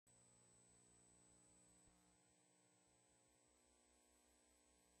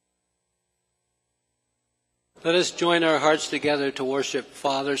Let us join our hearts together to worship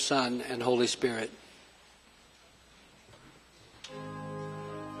Father, Son, and Holy Spirit.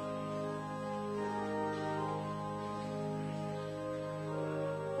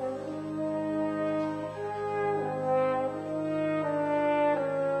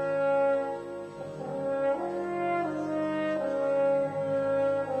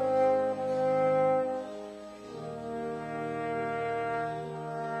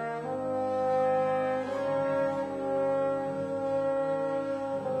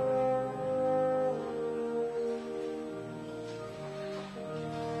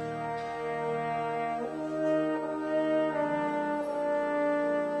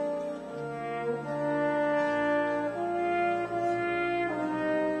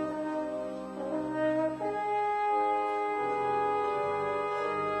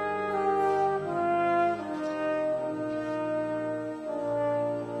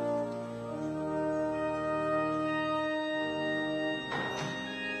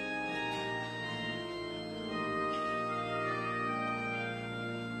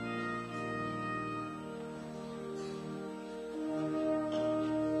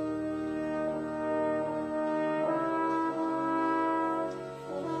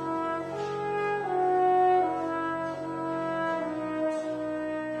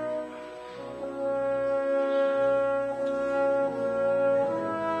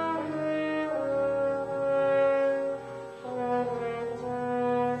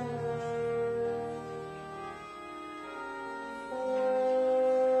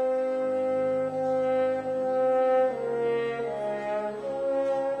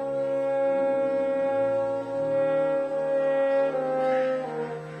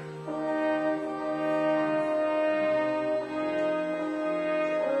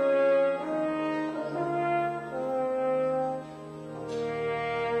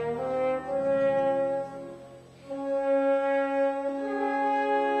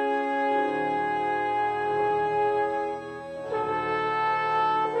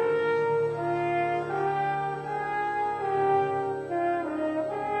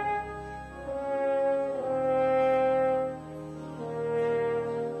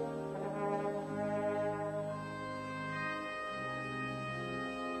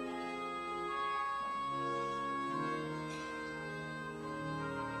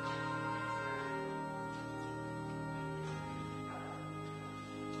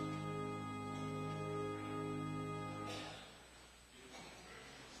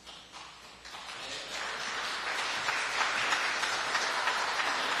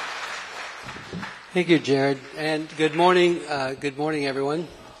 Thank you, Jared. And good morning, everyone.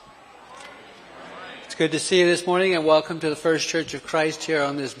 It's good to see you this morning, and welcome to the First Church of Christ here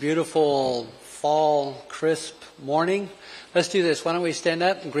on this beautiful fall, crisp morning. Let's do this. Why don't we stand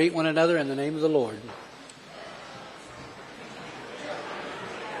up and greet one another in the name of the Lord.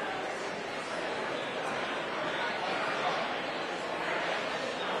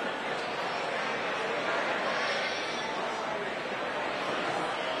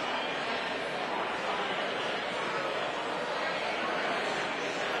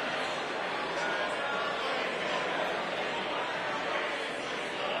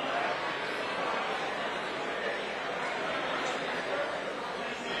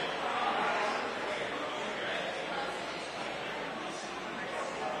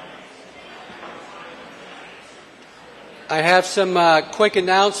 I have some quick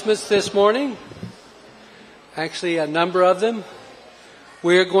announcements this morning, actually a number of them.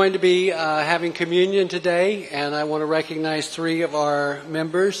 We're going to be having communion today, and I want to recognize 3 of our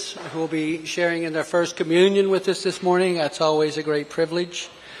members who will be sharing in their first communion with us this morning. That's always a great privilege.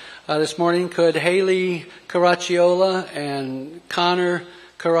 This morning, could Haley Caracciolo and Connor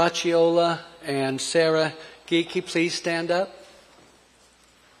Caracciolo and Sarah Geeky please stand up?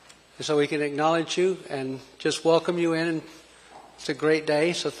 So we can acknowledge you and just welcome you in. It's a great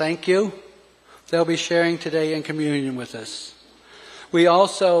day, so thank you. They'll be sharing today in communion with us. We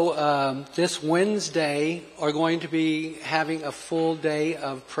also, this Wednesday, are going to be having a full day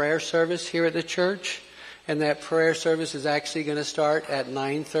of prayer service here at the church. And that prayer service is actually going to start at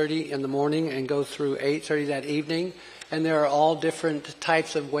 9:30 in the morning and go through 8:30 that evening. And there are all different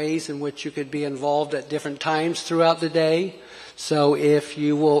types of ways in which you could be involved at different times throughout the day. So if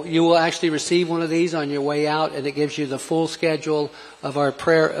you will actually receive one of these on your way out, and it gives you the full schedule of our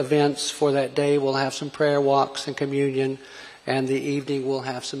prayer events for that day. We'll have some prayer walks and communion, and the evening we'll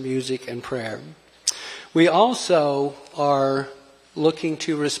have some music and prayer. We also are looking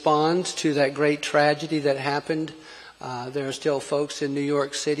to respond to that great tragedy that happened. There are still folks in New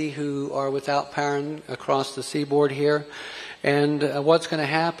York City who are without power across the seaboard here. And what's going to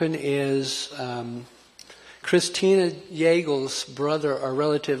happen is Christina Yeagel's brother or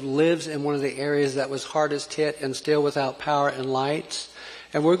relative lives in one of the areas that was hardest hit and still without power and lights.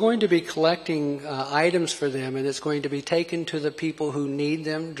 And we're going to be collecting items for them, and it's going to be taken to the people who need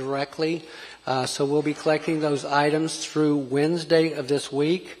them directly. So we'll be collecting those items through Wednesday of this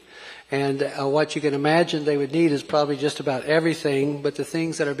week. And what you can imagine they would need is probably just about everything, but the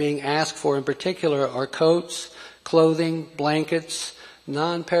things that are being asked for in particular are coats, clothing, blankets,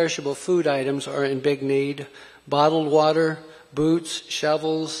 non-perishable food items are in big need, bottled water, boots,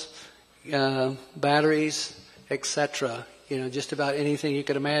 shovels, batteries, etc. Just about anything you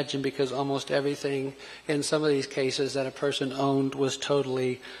could imagine, because almost everything in some of these cases that a person owned was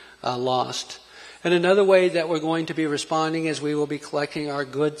totally lost. And another way that we're going to be responding is we will be collecting our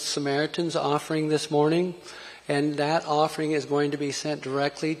Good Samaritans offering this morning. And that offering is going to be sent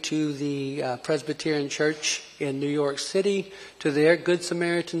directly to the Presbyterian Church in New York City, to their Good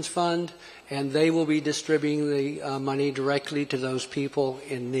Samaritans Fund, and they will be distributing the money directly to those people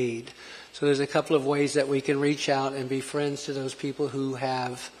in need. So there's a couple of ways that we can reach out and be friends to those people who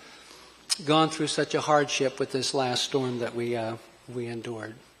have gone through such a hardship with this last storm that we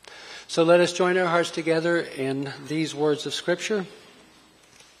endured. So let us join our hearts together in these words of Scripture.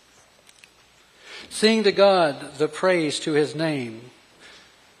 Sing to God the praise to his name,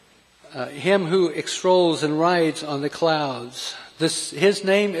 him who extols and rides on the clouds. His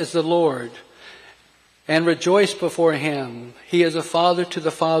name is the Lord, and rejoice before him. He is a father to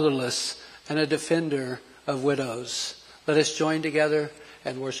the fatherless and a defender of widows. Let us join together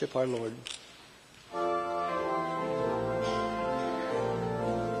and worship our Lord.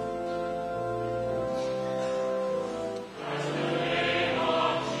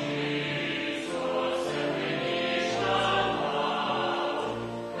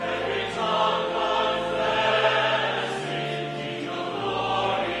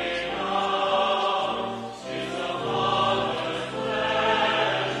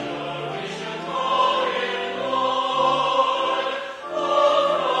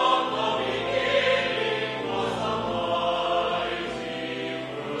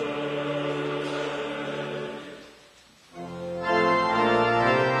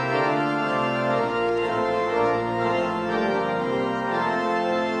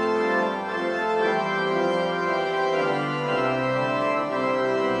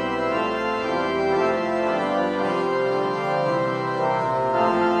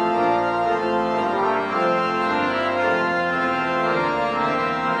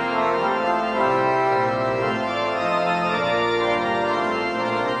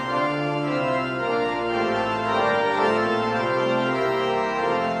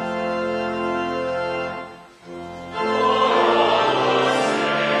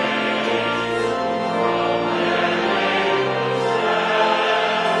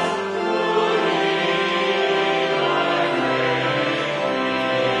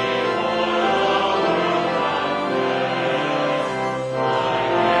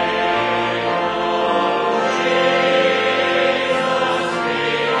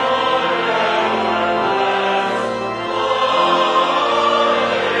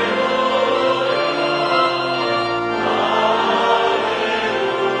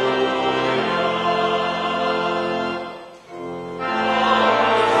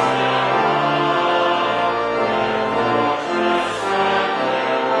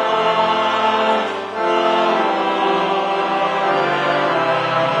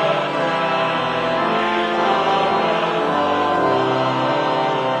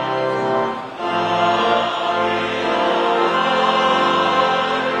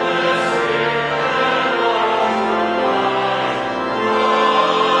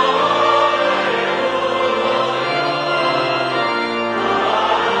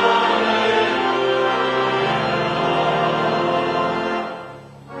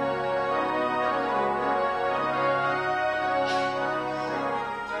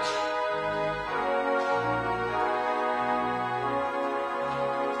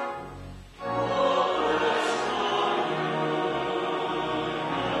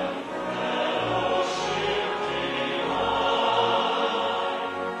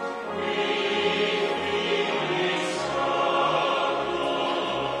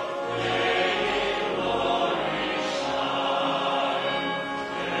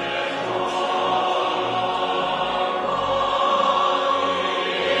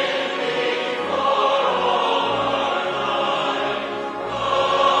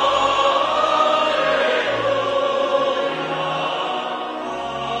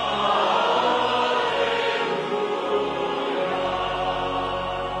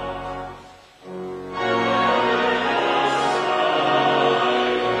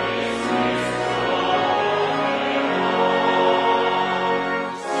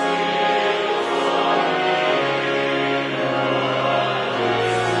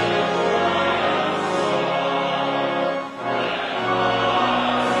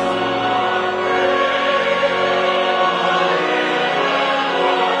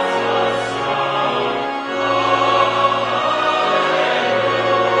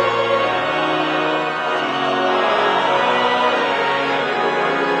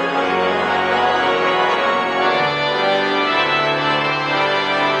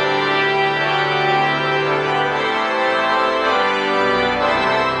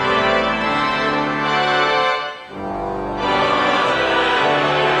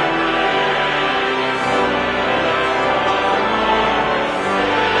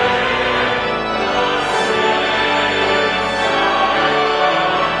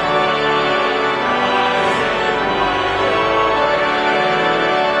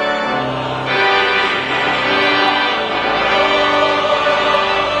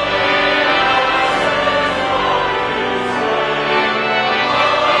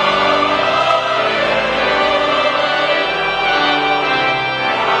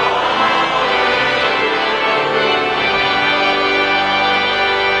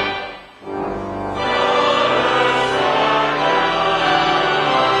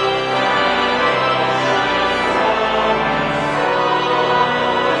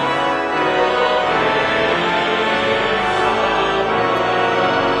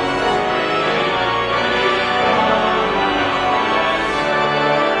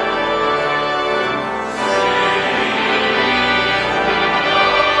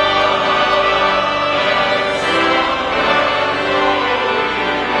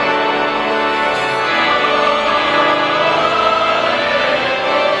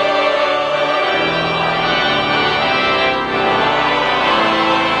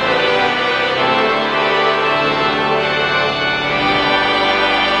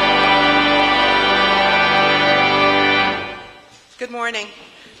 morning.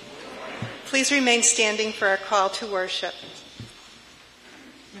 Please remain standing for our call to worship.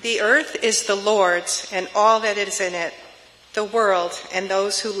 The earth is the Lord's and all that is in it, the world and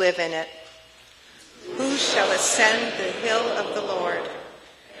those who live in it. Who shall ascend the hill of the Lord?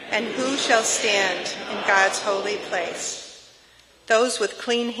 And who shall stand in God's holy place? Those with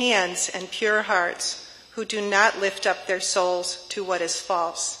clean hands and pure hearts, who do not lift up their souls to what is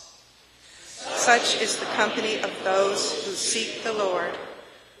false. Such is the company of those who seek the Lord,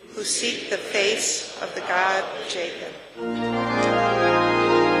 who seek the face of the God of Jacob.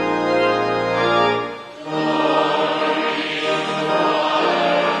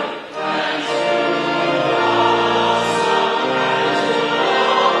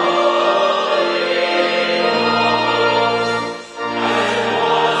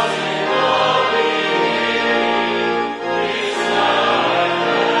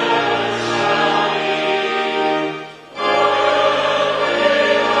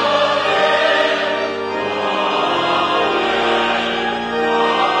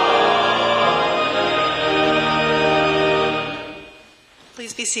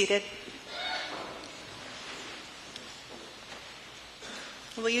 Be seated.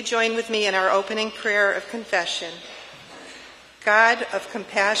 Will you join with me in our opening prayer of confession? God of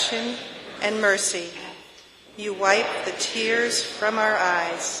compassion and mercy, you wipe the tears from our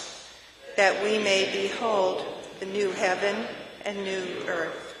eyes, that we may behold the new heaven and new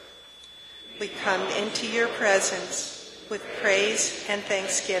earth. We come into your presence with praise and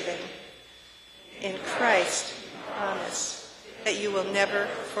thanksgiving. In Christ, promise that you will never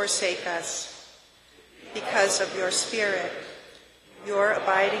forsake us. Because of your Spirit, your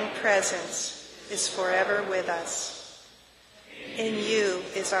abiding presence is forever with us. In you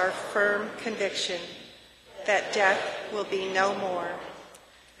is our firm conviction that death will be no more,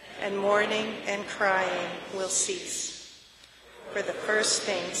 and mourning and crying will cease. For the first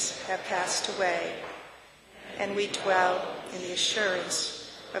things have passed away, and we dwell in the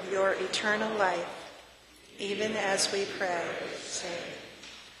assurance of your eternal life, even as we pray, saying,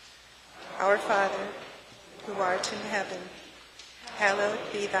 Our Father, who art in heaven, hallowed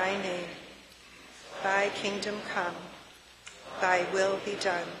be thy name. Thy kingdom come, thy will be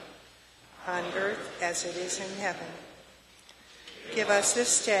done, on earth as it is in heaven. Give us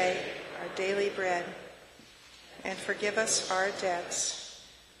this day our daily bread, and forgive us our debts,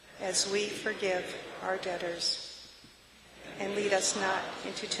 as we forgive our debtors. And lead us not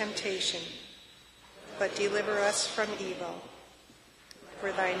into temptation, but deliver us from evil.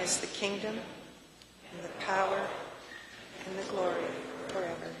 For thine is the kingdom, and the power, and the glory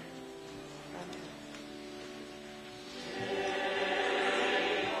forever. Amen.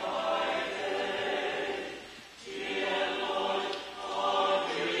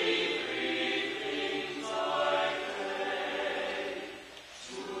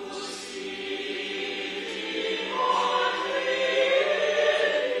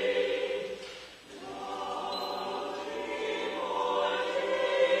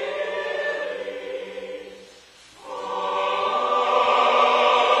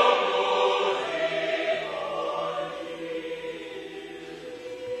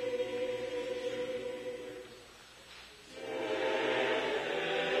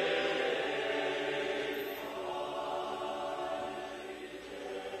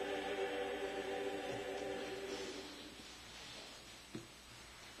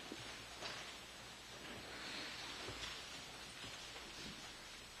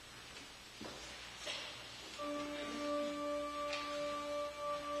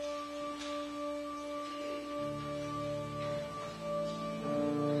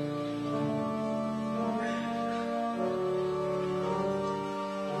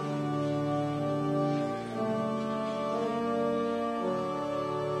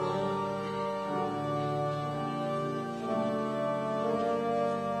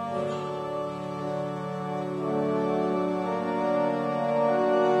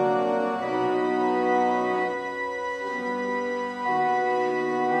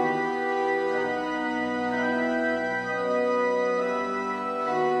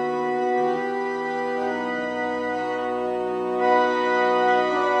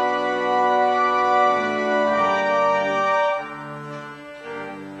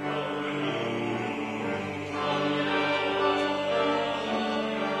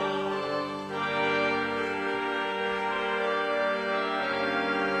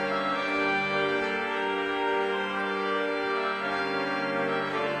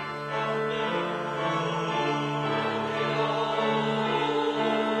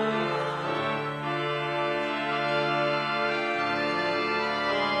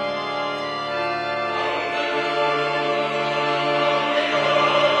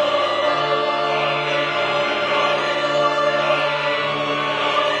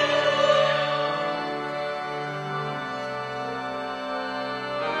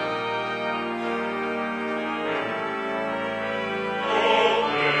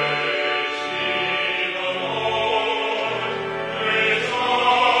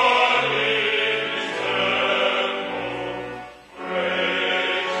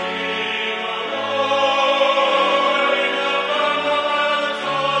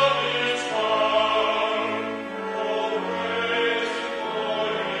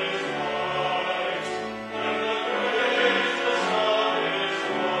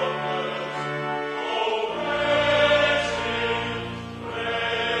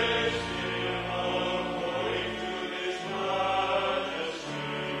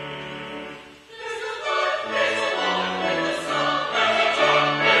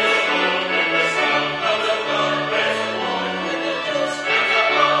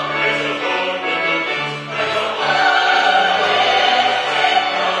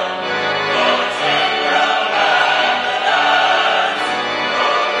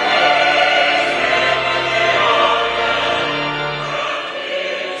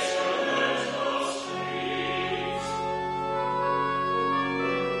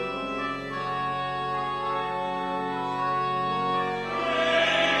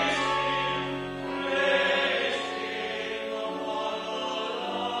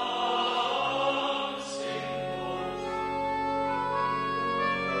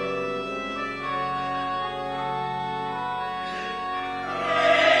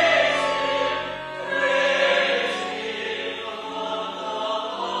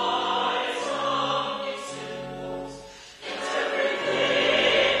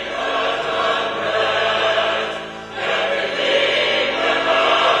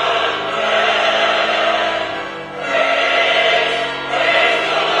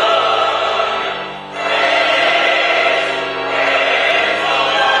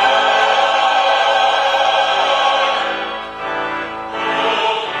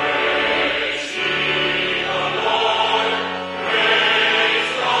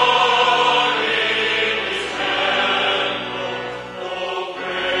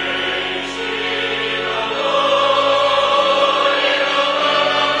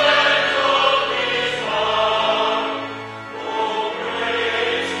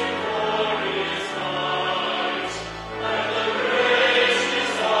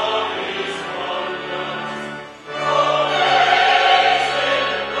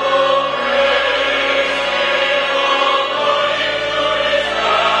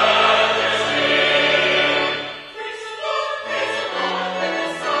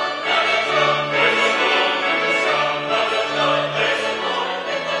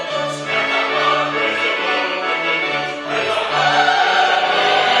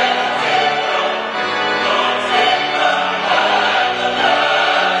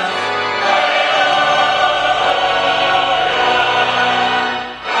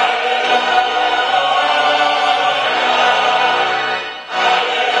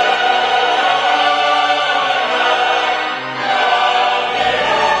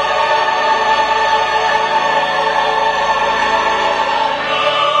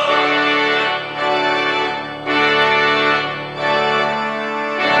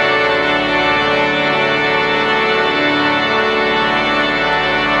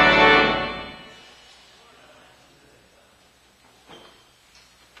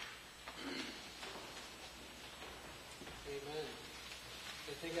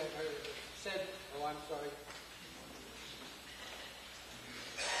 I've heard it said. Oh, I'm sorry.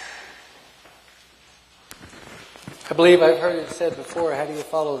 I believe I've heard it said before. How do you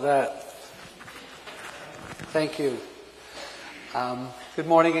follow that? Thank you. Good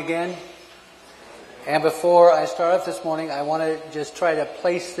morning again. And before I start off this morning, I want to just try to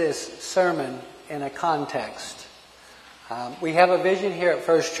place this sermon in a context. We have a vision here at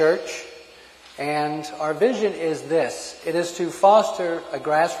First Church, and our vision is this. It is to foster a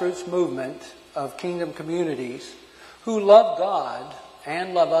grassroots movement of kingdom communities who love God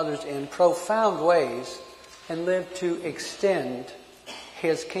and love others in profound ways and live to extend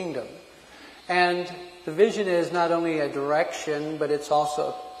His kingdom. And the vision is not only a direction, but it's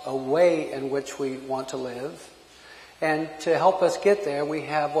also a way in which we want to live. And to help us get there, we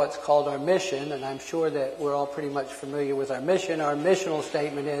have what's called our mission, and I'm sure that we're all pretty much familiar with our mission. Our missional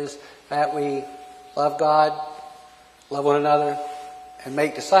statement is that we love God, love one another, and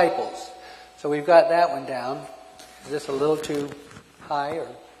make disciples. So we've got that one down. Is this a little too high or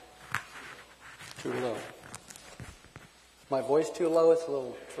too low? My voice too low? It's a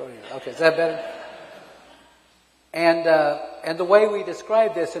little throaty. Okay, is that better? And the way we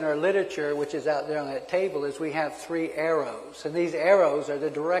describe this in our literature, which is out there on that table, is we have 3 arrows. And these arrows are the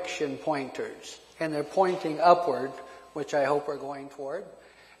direction pointers. And they're pointing upward, which I hope we're going toward.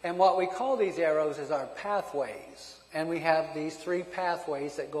 And what we call these arrows is our pathways. And we have these 3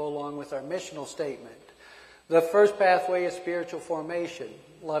 pathways that go along with our missional statement. The first pathway is spiritual formation,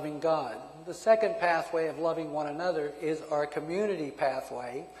 loving God. The second pathway of loving one another is our community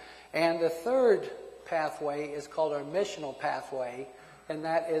pathway. And the third pathway is called our missional pathway, and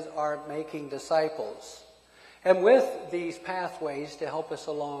that is our making disciples. And with these pathways to help us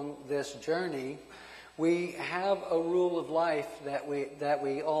along this journey, we have a rule of life that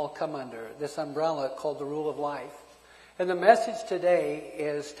we all come under, this umbrella called the rule of life. And the message today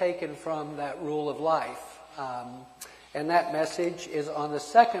is taken from that rule of life. And that message is on the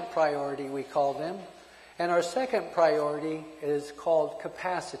second priority, we call them. And our second priority is called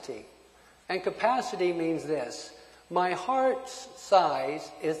capacity. And capacity means this: my heart's size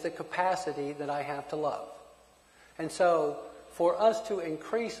is the capacity that I have to love. And so for us to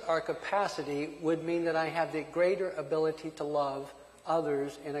increase our capacity would mean that I have the greater ability to love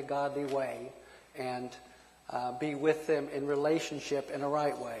others in a godly way and be with them in relationship in a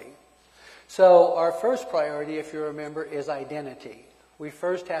right way. So our first priority, if you remember, is identity. We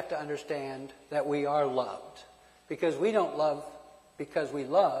first have to understand that we are loved. Because we don't love because we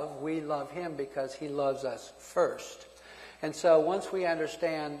love Him because He loves us first. And so once we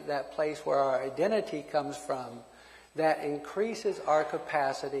understand that place where our identity comes from, that increases our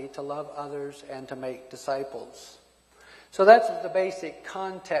capacity to love others and to make disciples. So that's the basic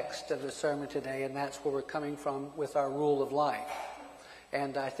context of the sermon today, and that's where we're coming from with our rule of life.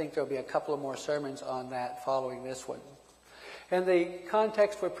 And I think there'll be a couple of more sermons on that following this one. And the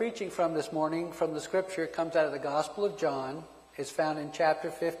context we're preaching from this morning from the Scripture comes out of the Gospel of John. It's found in chapter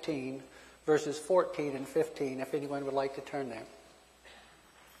 15, verses 14 and 15, if anyone would like to turn there.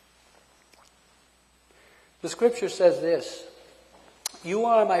 The Scripture says this: "You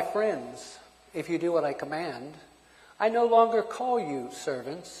are my friends if you do what I command. I no longer call you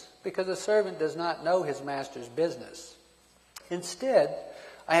servants, because a servant does not know his master's business. Instead,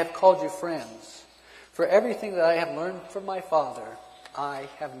 I have called you friends, for everything that I have learned from my Father, I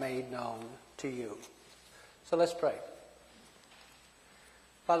have made known to you." So let's pray.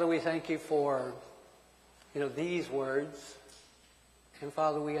 Father, we thank you for, these words. And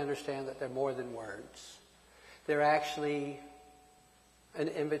Father, we understand that they're more than words. They're actually an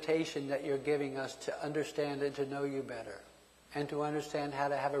invitation that you're giving us to understand and to know you better, and to understand how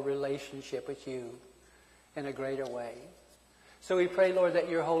to have a relationship with you in a greater way. So we pray, Lord, that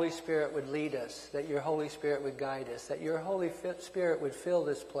your Holy Spirit would lead us, that your Holy Spirit would guide us, that your Holy Spirit would fill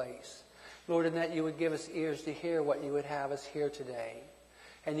this place, Lord, and that you would give us ears to hear what you would have us hear today,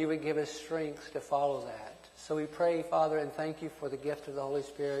 and you would give us strength to follow that. So we pray, Father, and thank you for the gift of the Holy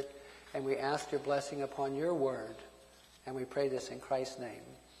Spirit, and we ask your blessing upon your word, and we pray this in Christ's name.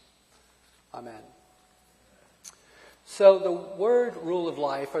 Amen. So the word rule of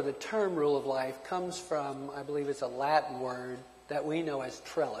life, or the term rule of life, comes from, I believe it's a Latin word that we know as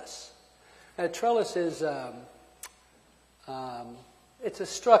trellis. Now, trellis is it's a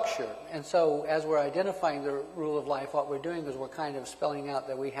structure. And so as we're identifying the rule of life, what we're doing is we're kind of spelling out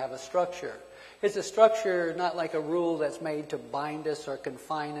that we have a structure. It's a structure not like a rule that's made to bind us or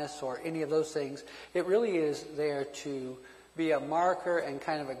confine us or any of those things. It really is there to be a marker and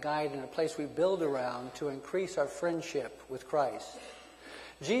kind of a guide and a place we build around to increase our friendship with Christ.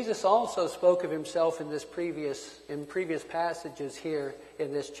 Jesus also spoke of himself in previous passages here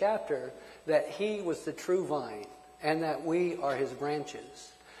in this chapter that he was the true vine and that we are his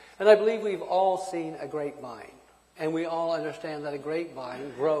branches. And I believe we've all seen a grapevine, and we all understand that a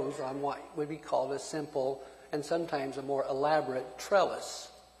grapevine grows on what would be called a simple and sometimes a more elaborate trellis.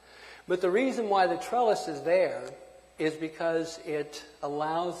 But the reason why the trellis is there is because it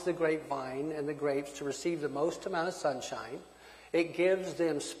allows the grapevine and the grapes to receive the most amount of sunshine. It gives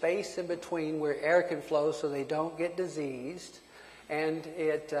them space in between where air can flow so they don't get diseased. And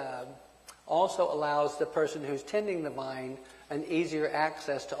it also allows the person who's tending the vine an easier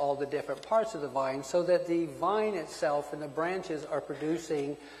access to all the different parts of the vine, so that the vine itself and the branches are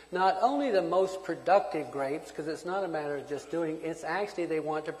producing not only the most productive grapes, because it's not a matter of just doing, it's actually they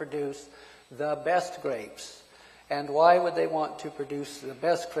want to produce the best grapes. And why would they want to produce the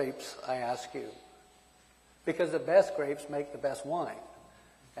best grapes, I ask you? Because the best grapes make the best wine.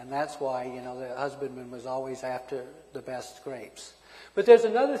 And that's why, the husbandman was always after the best grapes. But there's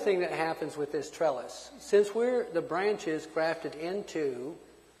another thing that happens with this trellis. Since we're the branches grafted into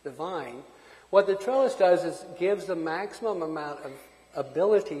the vine, what the trellis does is gives the maximum amount of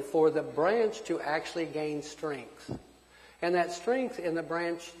ability for the branch to actually gain strength. And that strength in the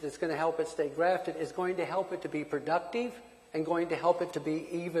branch that's going to help it stay grafted is going to help it to be productive and going to help it to be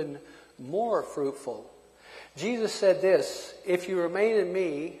even more fruitful. Jesus said this, "If you remain in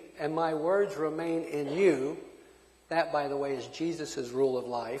me and my words remain in you," that, by the way, is Jesus' rule of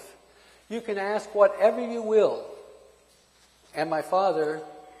life, "you can ask whatever you will, and my Father,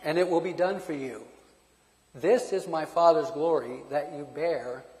 and it will be done for you. This is my Father's glory, that you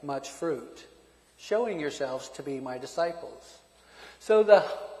bear much fruit, showing yourselves to be my disciples." So the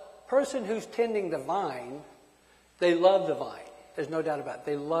person who's tending the vine, they love the vine. There's no doubt about it.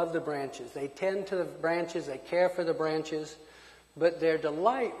 They love the branches. They tend to the branches. They care for the branches. But their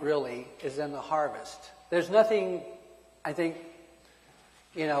delight really is in the harvest. There's nothing, I think,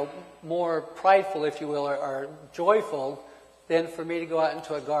 more prideful, if you will, or joyful than for me to go out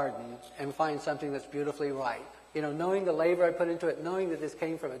into a garden and find something that's beautifully ripe. Knowing the labor I put into it, knowing that this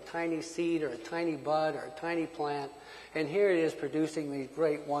came from a tiny seed or a tiny bud or a tiny plant, and here it is producing these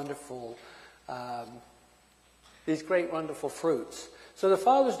great, wonderful fruits. So the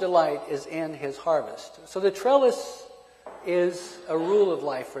Father's delight is in his harvest. So the trellis is a rule of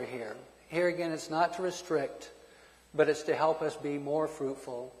life for here. Here again, it's not to restrict, but it's to help us be more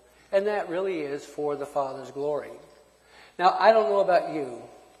fruitful. And that really is for the Father's glory. Now, I don't know about you.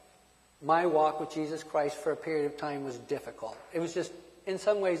 My walk with Jesus Christ for a period of time was difficult. It was just, in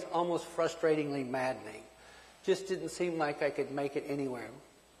some ways, almost frustratingly maddening. Just didn't seem like I could make it anywhere.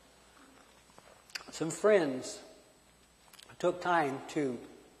 Some friends took time to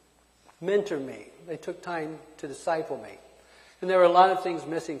mentor me. They took time to disciple me. And there were a lot of things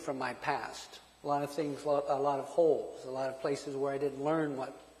missing from my past. A lot of things, a lot of holes, a lot of places where I didn't learn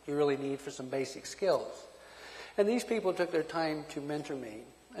what you really need for some basic skills. And these people took their time to mentor me.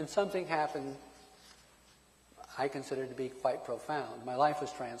 And something happened I consider to be quite profound. My life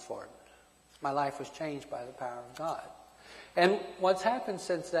was transformed. My life was changed by the power of God. And what's happened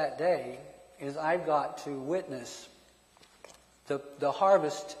since that day is I've got to witness the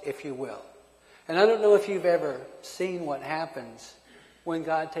harvest, if you will. And I don't know if you've ever seen what happens when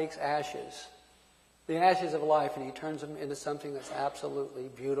God takes ashes, the ashes of life, and he turns them into something that's absolutely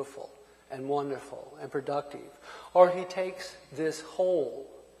beautiful and wonderful and productive. Or he takes this hole,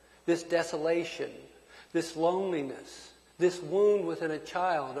 this desolation, this loneliness, this wound within a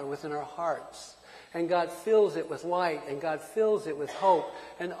child or within our hearts, and God fills it with light, and God fills it with hope,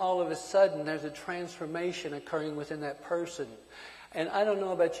 and all of a sudden there's a transformation occurring within that person. And I don't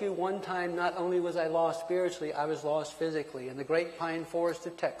know about you, one time not only was I lost spiritually, I was lost physically. In the great pine forest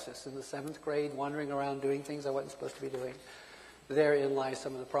of Texas in the 7th grade, wandering around doing things I wasn't supposed to be doing. Therein lies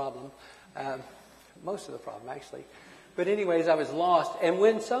some of the problem. Most of the problem, actually. But anyways, I was lost. And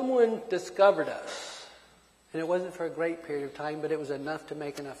when someone discovered us, and it wasn't for a great period of time, but it was enough to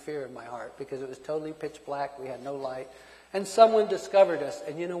make enough fear in my heart, because it was totally pitch black, we had no light. And someone discovered us,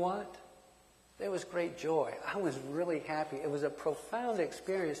 and you know what? There was great joy. I was really happy. It was a profound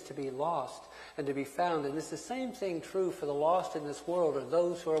experience to be lost and to be found. And it's the same thing true for the lost in this world, or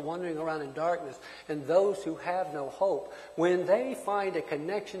those who are wandering around in darkness, and those who have no hope. When they find a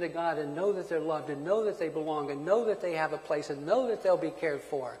connection to God and know that they're loved, and know that they belong, and know that they have a place, and know that they'll be cared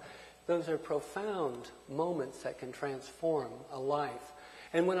for, those are profound moments that can transform a life.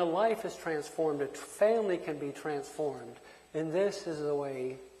 And when a life is transformed, a family can be transformed. And this is the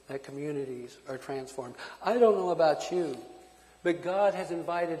way that communities are transformed. I don't know about you, but God has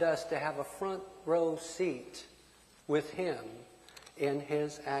invited us to have a front row seat with him in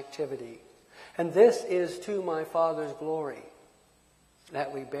his activity. And this is to my Father's glory,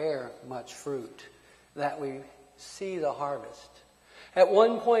 that we bear much fruit, that we see the harvest. At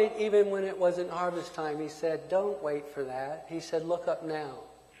one point, even when it wasn't harvest time, he said, don't wait for that. He said, look up now,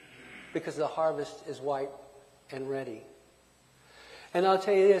 because the harvest is white and ready. And I'll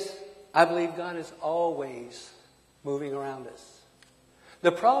tell you this, I believe God is always moving around us.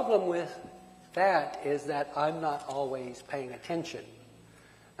 The problem with that is that I'm not always paying attention.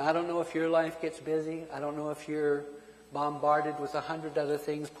 Now, I don't know if your life gets busy. I don't know if you're bombarded with 100 other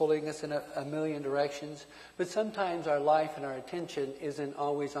things pulling us in a million directions. But sometimes our life and our attention isn't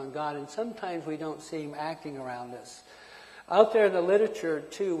always on God. And sometimes we don't see him acting around us. Out there in the literature,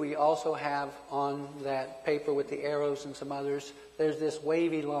 too, we also have on that paper with the arrows and some others, there's this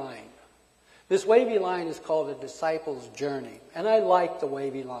wavy line. This wavy line is called a disciple's journey. And I like the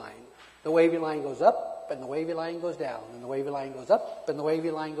wavy line. The wavy line goes up, and the wavy line goes down, and the wavy line goes up, and the wavy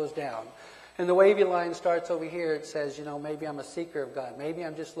line goes down. And the wavy line starts over here. It says, maybe I'm a seeker of God. Maybe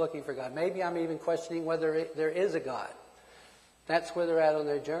I'm just looking for God. Maybe I'm even questioning whether there is a God. That's where they're at on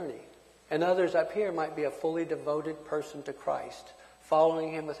their journey. And others up here might be a fully devoted person to Christ,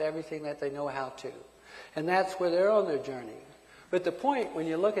 following him with everything that they know how to. And that's where they're on their journey. But the point when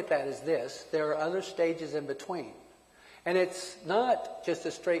you look at that is this: there are other stages in between. And it's not just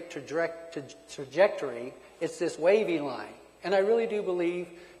a straight trajectory, it's this wavy line. And I really do believe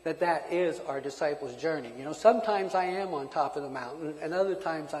that is our disciples' journey. Sometimes I am on top of the mountain, and other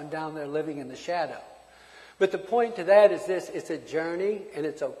times I'm down there living in the shadow. But the point to that is this: it's a journey, and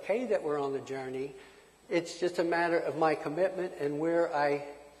it's okay that we're on the journey. It's just a matter of my commitment and where I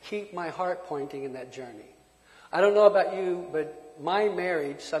keep my heart pointing in that journey. I don't know about you, but my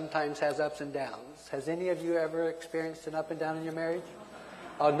marriage sometimes has ups and downs. Has any of you ever experienced an up and down in your marriage?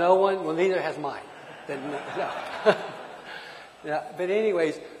 Oh, no one? Well, neither has mine. Then, no. Yeah, but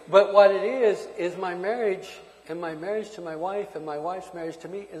anyways, but what it is my marriage, and my marriage to my wife, and my wife's marriage to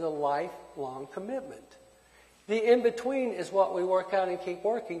me is a lifelong commitment. The in-between is what we work out and keep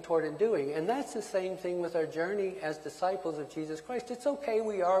working toward and doing. And that's the same thing with our journey as disciples of Jesus Christ. It's okay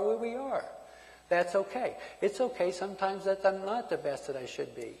we are where we are. That's okay. It's okay sometimes that I'm not the best that I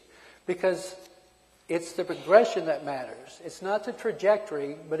should be. Because it's the progression that matters. It's not the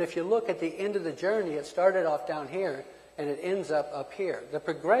trajectory, but if you look at the end of the journey, it started off down here, and it ends up here. The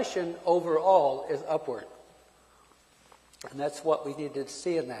progression overall is upward. And that's what we need to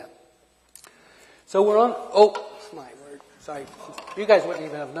see in that. So we're on... Oh, my word. Sorry. You guys wouldn't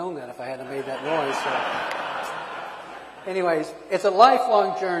even have known that if I hadn't made that noise. So. Anyways, it's a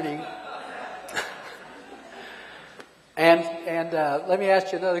lifelong journey. And let me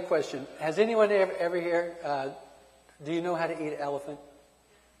ask you another question. Has anyone ever here... do you know how to eat an elephant?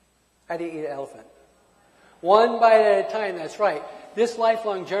 How do you eat an elephant? One bite at a time, that's right. This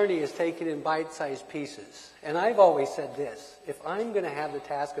lifelong journey is taken in bite-sized pieces. And I've always said this: if I'm going to have the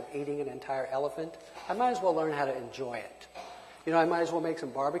task of eating an entire elephant, I might as well learn how to enjoy it. I might as well make some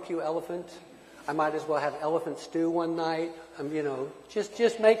barbecue elephant. I might as well have elephant stew one night.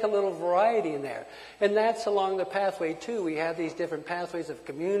 Just make a little variety in there. And that's along the pathway too. We have these different pathways of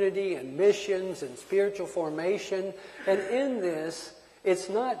community and missions and spiritual formation. And in this, it's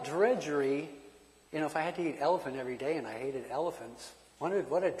not drudgery. If I had to eat elephant every day and I hated elephants, what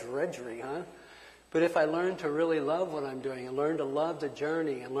a drudgery, huh? But if I learn to really love what I'm doing and learn to love the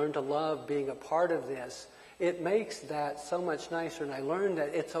journey and learn to love being a part of this, it makes that so much nicer. And I learned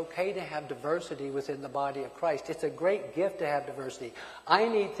that it's okay to have diversity within the body of Christ. It's a great gift to have diversity. I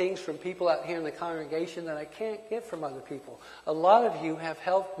need things from people out here in the congregation that I can't get from other people. A lot of you have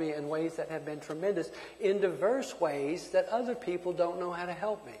helped me in ways that have been tremendous, in diverse ways that other people don't know how to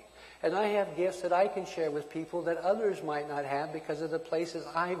help me. And I have gifts that I can share with people that others might not have because of the places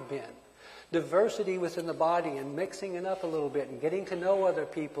I've been. Diversity within the body and mixing it up a little bit and getting to know other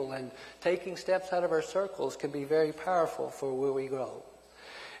people and taking steps out of our circles can be very powerful for where we go.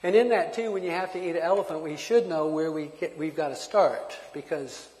 And in that too, when you have to eat an elephant, we should know where we've got to start,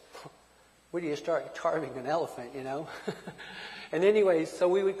 because where do you start carving an elephant, And anyways, so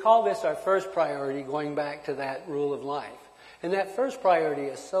we would call this our first priority, going back to that rule of life. And that first priority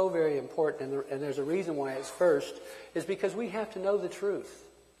is so very important, and there's a reason why it's first, is because we have to know the truth.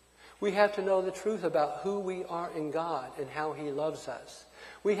 We have to know the truth about who we are in God and how He loves us.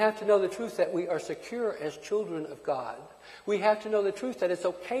 We have to know the truth that we are secure as children of God. We have to know the truth that it's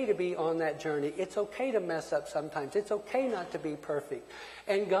okay to be on that journey. It's okay to mess up sometimes. It's okay not to be perfect.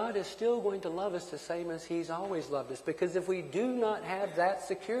 And God is still going to love us the same as He's always loved us. Because if we do not have that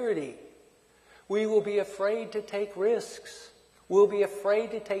security, we will be afraid to take risks. We'll be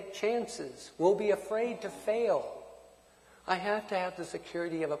afraid to take chances. We'll be afraid to fail. I have to have the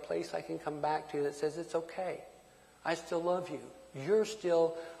security of a place I can come back to that says it's okay. I still love you. You're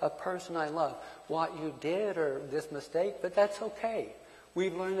still a person I love. What you did or this mistake, but that's okay.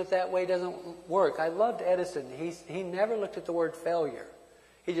 We've learned that way doesn't work. I loved Edison. He never looked at the word failure.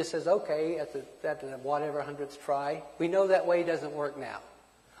 He just says, okay, at the whatever 100th try. We know that way doesn't work now.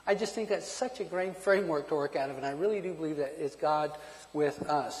 I just think that's such a great framework to work out of, and I really do believe that it's God with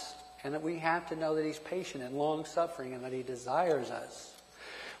us, and that we have to know that He's patient and long-suffering and that He desires us.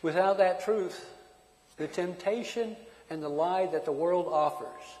 Without that truth, the temptation and the lie that the world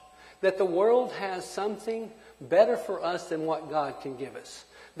offers, that the world has something better for us than what God can give us,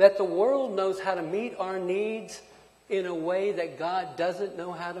 that the world knows how to meet our needs in a way that God doesn't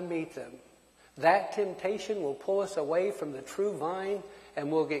know how to meet them. That temptation will pull us away from the true vine,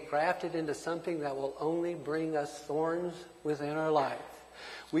 and we'll get grafted into something that will only bring us thorns within our life.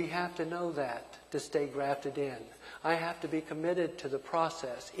 We have to know that to stay grafted in. I have to be committed to the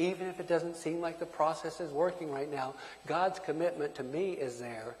process. Even if it doesn't seem like the process is working right now, God's commitment to me is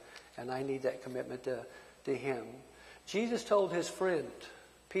there, and I need that commitment to Him. Jesus told His friend,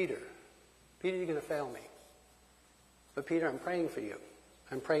 Peter, you're going to fail me. But Peter, I'm praying for you.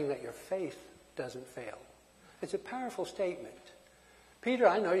 I'm praying that your faith doesn't fail. It's a powerful statement. Peter,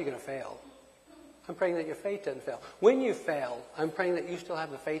 I know you're going to fail. I'm praying that your faith doesn't fail. When you fail, I'm praying that you still have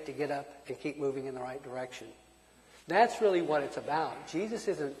the faith to get up and keep moving in the right direction. That's really what it's about. Jesus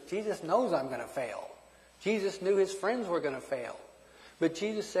knows I'm going to fail. Jesus knew His friends were going to fail. But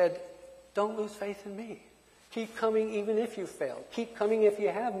Jesus said, don't lose faith in me. Keep coming even if you fail. Keep coming if you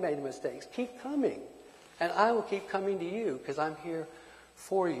have made mistakes. Keep coming. And I will keep coming to you because I'm here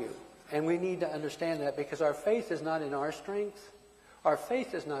for you. And we need to understand that because our faith is not in our strength. Our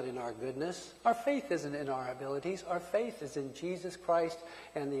faith is not in our goodness. Our faith isn't in our abilities. Our faith is in Jesus Christ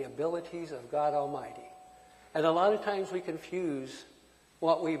and the abilities of God Almighty. And a lot of times we confuse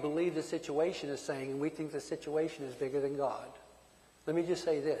what we believe the situation is saying, and we think the situation is bigger than God. Let me just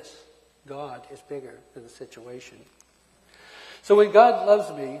say this. God is bigger than the situation. So when God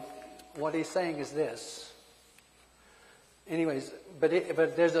loves me, what He's saying is this. Anyways, but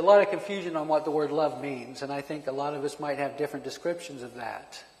there's a lot of confusion on what the word love means, and I think a lot of us might have different descriptions of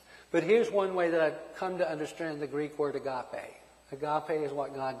that. But here's one way that I've come to understand the Greek word agape. Agape is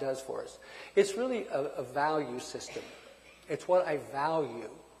what God does for us. It's really a value system. It's what I value.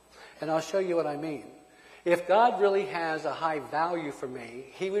 And I'll show you what I mean. If God really has a high value for me,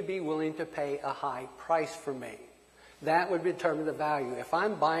 He would be willing to pay a high price for me. That would determine the value. If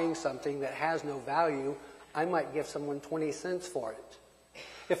I'm buying something that has no value, I might give someone 20 cents for it.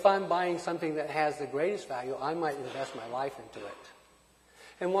 If I'm buying something that has the greatest value, I might invest my life into it.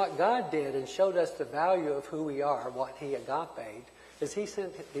 And what God did and showed us the value of who we are, what He agape'd, is He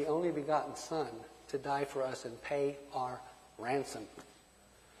sent the only begotten Son to die for us and pay our ransom.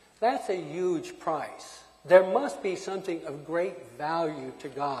 That's a huge price. There must be something of great value to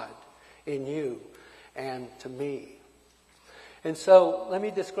God in you and to me. And so let me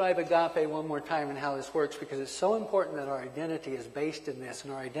describe agape one more time and how this works, because it's so important that our identity is based in this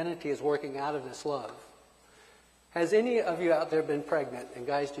and our identity is working out of this love. Has any of you out there been pregnant? And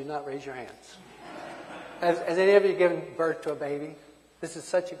guys, do not raise your hands. Has any of you given birth to a baby? This is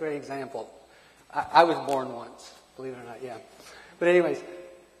such a great example. I was born once, believe it or not, yeah. But anyways,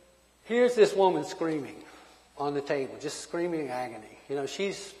 here's this woman screaming on the table, just screaming agony. You know,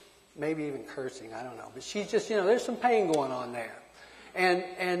 she's maybe even cursing, I don't know. But she's just, there's some pain going on there.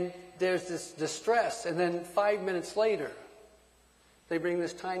 And there's this distress. And then 5 minutes later, they bring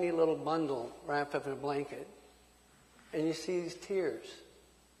this tiny little bundle wrapped up in a blanket. And you see these tears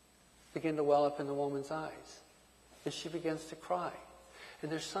begin to well up in the woman's eyes. And she begins to cry. And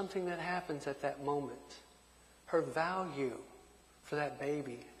there's something that happens at that moment. Her value for that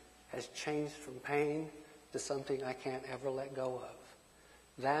baby has changed from pain to something I can't ever let go of.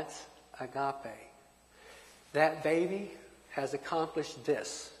 That's agape. That baby has accomplished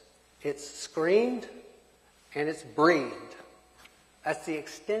this. It's screamed and it's breathed. That's the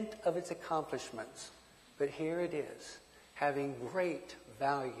extent of its accomplishments. But here it is, having great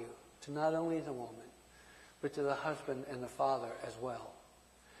value to not only the woman, but to the husband and the father as well.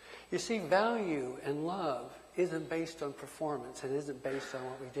 You see, value and love isn't based on performance. It isn't based on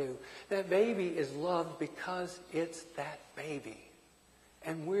what we do. That baby is loved because it's that baby.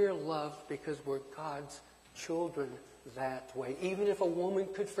 And we're loved because we're God's children that way. Even if a woman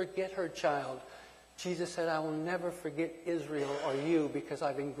could forget her child, Jesus said, I will never forget Israel or you because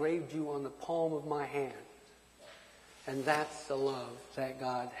I've engraved you on the palm of my hand. And that's the love that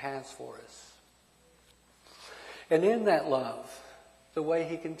God has for us. And in that love, the way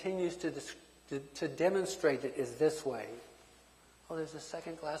He continues to demonstrate it is this way. Oh, there's a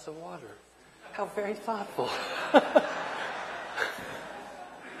second glass of water. How very thoughtful.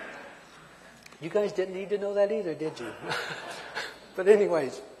 You guys didn't need to know that either, did you? But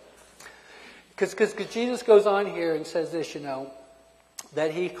anyways, because Jesus goes on here and says this,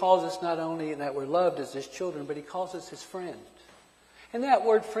 that he calls us not only that we're loved as his children, but he calls us his friend. And that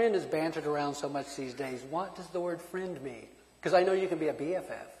word friend is bantered around so much these days. What does the word friend mean? Because I know you can be a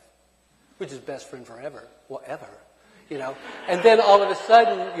BFF, which is best friend forever. Well, ever. And then all of a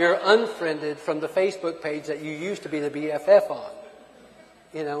sudden you're unfriended from the Facebook page that you used to be the BFF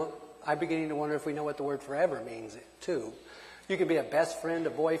on. I'm beginning to wonder if we know what the word forever means too. You can be a best friend, a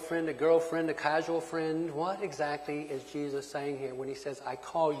boyfriend, a girlfriend, a casual friend. What exactly is Jesus saying here when he says, I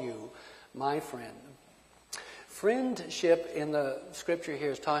call you my friend? Friendship in the scripture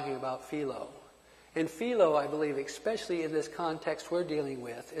here is talking about philo. And philo, I believe, especially in this context we're dealing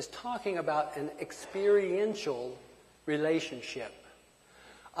with, is talking about an experiential relationship.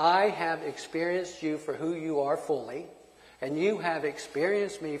 I have experienced you for who you are fully, and you have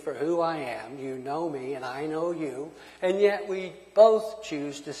experienced me for who I am. You know me, and I know you, and yet we both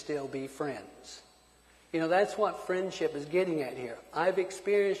choose to still be friends. That's what friendship is getting at here. I've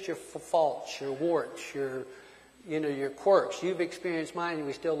experienced your faults, your warts, your quirks. You've experienced mine, and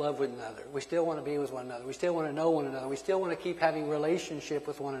we still love one another. We still want to be with one another. We still want to know one another. We still want to keep having relationship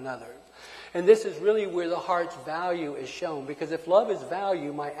with one another. And this is really where the heart's value is shown. Because if love is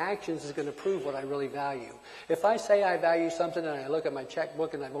value, my actions is going to prove what I really value. If I say I value something and I look at my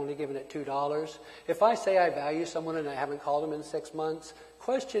checkbook and I've only given it $2, if I say I value someone and I haven't called them in 6 months,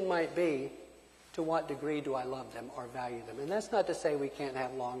 question might be, to what degree do I love them or value them? And that's not to say we can't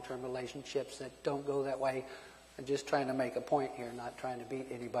have long-term relationships that don't go that way. I'm just trying to make a point here, not trying to beat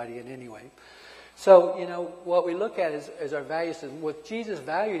anybody in any way. So, what we look at is our values. And what Jesus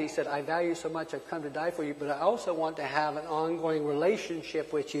valued, he said, I value so much I've come to die for you, but I also want to have an ongoing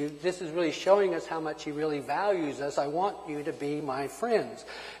relationship with you. This is really showing us how much he really values us. I want you to be my friends.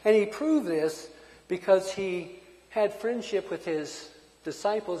 And he proved this because he had friendship with his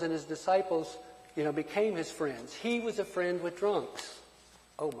disciples, and his disciples, became his friends. He was a friend with drunks.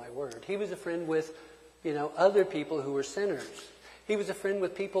 Oh, my word. He was a friend with other people who were sinners. He was a friend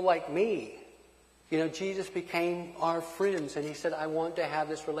with people like me. Jesus became our friends, and he said, I want to have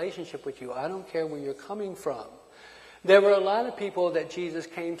this relationship with you. I don't care where you're coming from. There were a lot of people that Jesus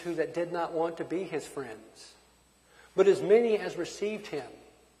came to that did not want to be his friends. But as many as received him,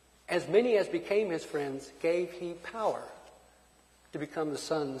 as many as became his friends, gave he power to become the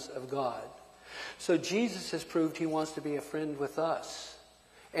sons of God. So Jesus has proved he wants to be a friend with us.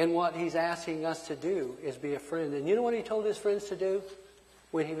 And what he's asking us to do is be a friend. And you know what he told his friends to do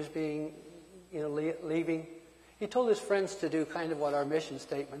when he was leaving? He told his friends to do kind of what our vision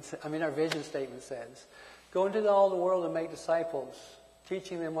statement says. Go into all the world and make disciples,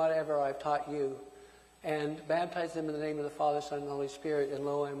 teaching them whatever I've taught you, and baptize them in the name of the Father, Son, and Holy Spirit, and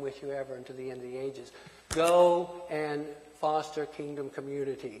lo, I'm with you ever unto the end of the ages. Go and foster kingdom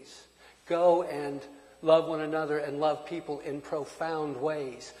communities. Go and love one another and love people in profound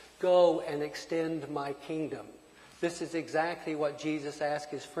ways. Go and extend my kingdom. This is exactly what Jesus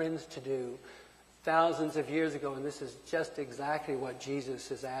asked his friends to do thousands of years ago, and this is just exactly what Jesus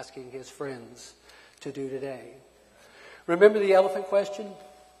is asking his friends to do today. Remember the elephant question?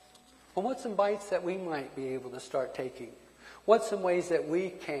 Well, what's some bites that we might be able to start taking? What's some ways that we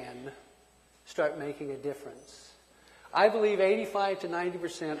can start making a difference? I believe 85 to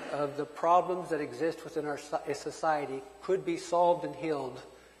 90% of the problems that exist within our society could be solved and healed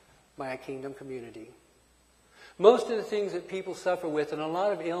by a kingdom community. Most of the things that people suffer with, and a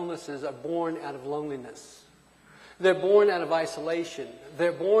lot of illnesses, are born out of loneliness. They're born out of isolation.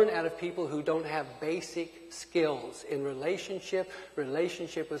 They're born out of people who don't have basic skills in relationship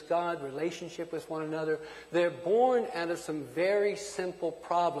with God, relationship with one another. They're born out of some very simple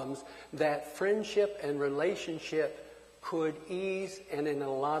problems that friendship and relationship could ease and in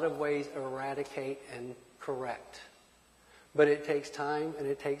a lot of ways eradicate and correct. But it takes time and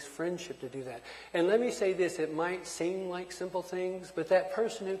it takes friendship to do that. And let me say this, it might seem like simple things, but that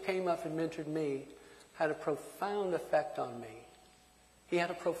person who came up and mentored me had a profound effect on me. He had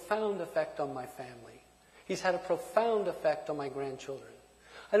a profound effect on my family. He's had a profound effect on my grandchildren.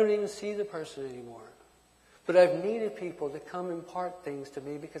 I don't even see the person anymore. But I've needed people to come impart things to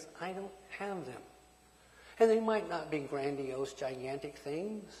me because I don't have them. And they might not be grandiose, gigantic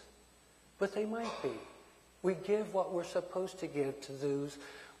things, but they might be. We give what we're supposed to give to those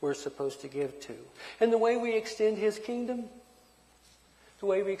we're supposed to give to. And the way we extend his kingdom,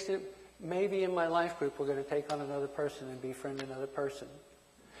 maybe in my life group we're going to take on another person and befriend another person.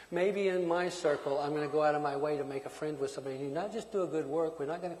 Maybe in my circle, I'm going to go out of my way to make a friend with somebody. And not just do a good work. We're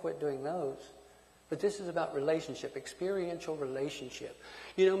not going to quit doing those. But this is about relationship, experiential relationship.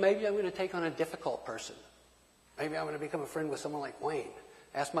 Maybe I'm going to take on a difficult person. Maybe I'm going to become a friend with someone like Wayne.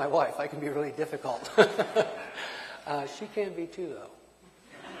 Ask my wife. I can be really difficult. She can be too, though.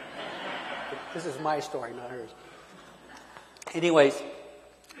 This is my story, not hers. Anyways,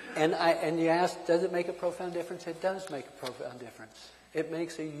 and you ask, does it make a profound difference? It does make a profound difference. It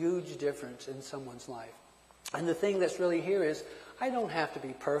makes a huge difference in someone's life. And the thing that's really here is, I don't have to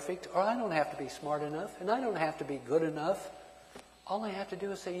be perfect, or I don't have to be smart enough, and I don't have to be good enough. All I have to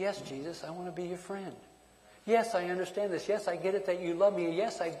do is say, yes, Jesus, I want to be your friend. Yes, I understand this. Yes, I get it that you love me.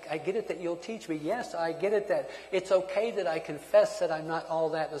 Yes, I get it that you'll teach me. Yes, I get it that it's okay that I confess that I'm not all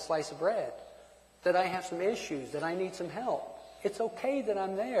that in a slice of bread, that I have some issues, that I need some help. It's okay that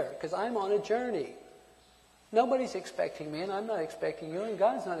I'm there because I'm on a journey. Nobody's expecting me, and I'm not expecting you, and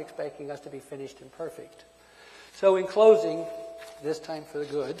God's not expecting us to be finished and perfect. So in closing, this time for the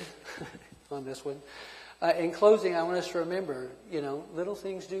good on this one, in closing, I want us to remember, little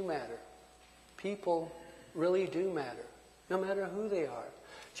things do matter. People really do matter, no matter who they are.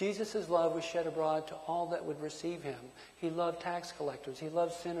 Jesus' love was shed abroad to all that would receive him. He loved tax collectors. He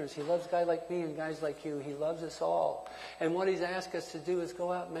loves sinners. He loves guys like me and guys like you. He loves us all. And what he's asked us to do is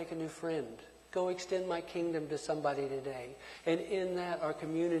go out and make a new friend. Go extend my kingdom to somebody today. And in that, our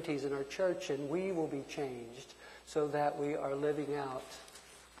communities and our church and we will be changed so that we are living out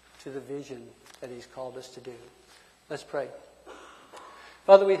to the vision that he's called us to do. Let's pray.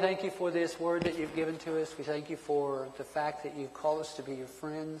 Father, we thank you for this word that you've given to us. We thank you for the fact that you've called us to be your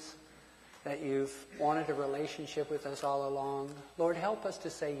friends, that you've wanted a relationship with us all along. Lord, help us to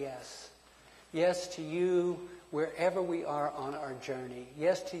say yes. Yes to you wherever we are on our journey.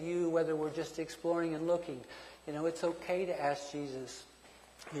 Yes to you whether we're just exploring and looking. It's okay to ask Jesus,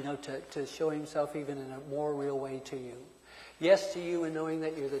 to show himself even in a more real way to you. Yes to you in knowing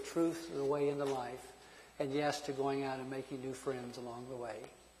that you're the truth, the way, and the life. And yes to going out and making new friends along the way.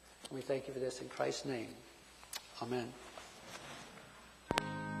 We thank you for this in Christ's name. Amen.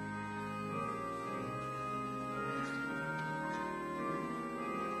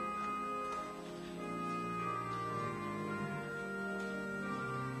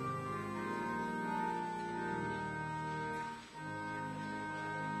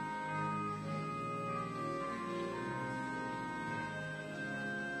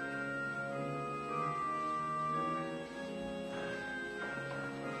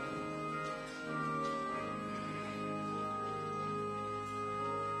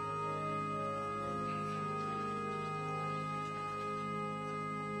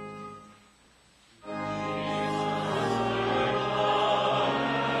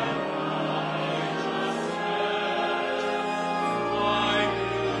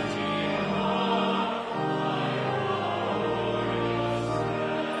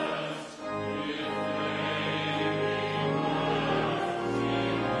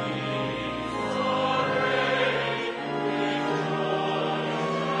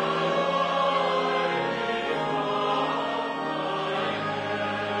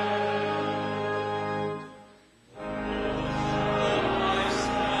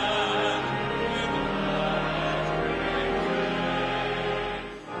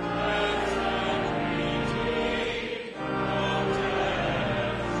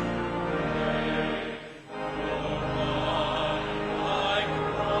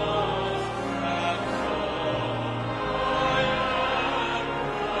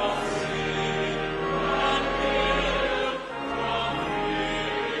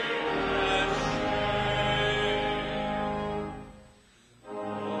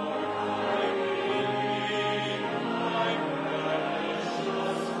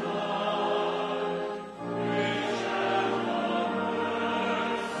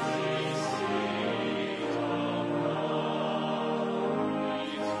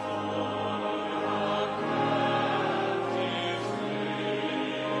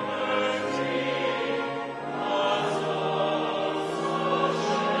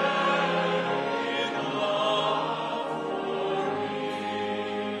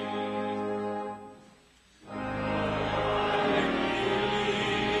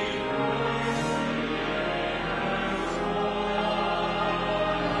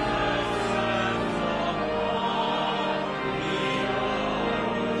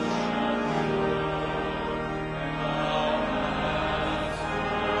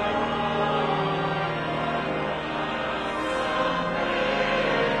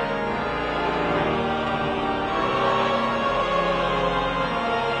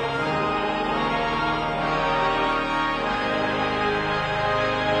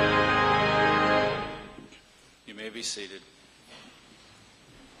 seated.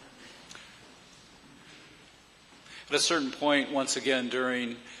 At a certain point, once again,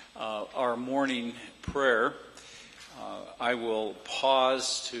 during our morning prayer, I will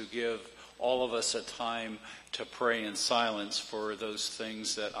pause to give all of us a time to pray in silence for those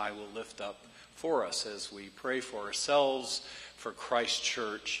things that I will lift up for us as we pray for ourselves, for Christ's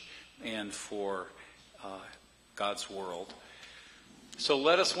church, and for God's world. So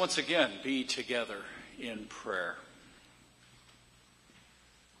let us once again be together in prayer.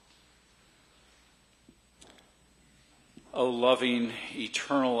 O loving,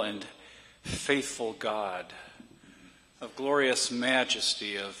 eternal, and faithful God, of glorious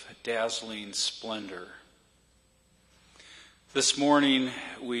majesty, of dazzling splendor, this morning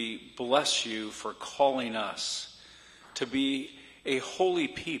we bless you for calling us to be a holy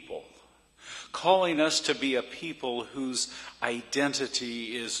people, calling us to be a people whose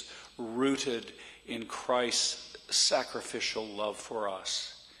identity is rooted in Christ's sacrificial love for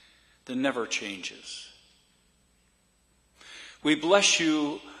us that never changes. We bless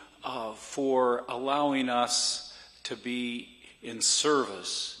you for allowing us to be in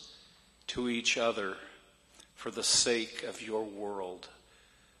service to each other for the sake of your world.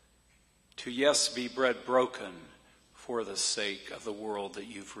 To, yes, be bread broken for the sake of the world that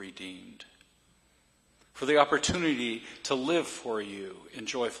you've redeemed. For the opportunity to live for you in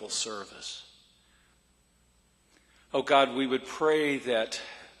joyful service. Oh God, we would pray that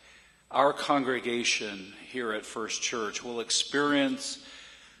our congregation here at First Church will experience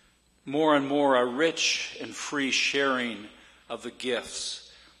more and more a rich and free sharing of the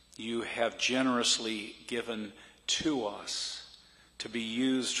gifts you have generously given to us to be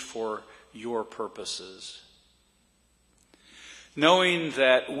used for your purposes. Knowing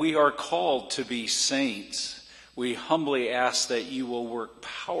that we are called to be saints, we humbly ask that you will work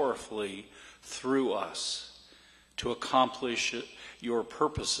powerfully through us to accomplish your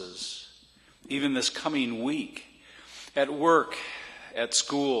purposes, even this coming week, at work, at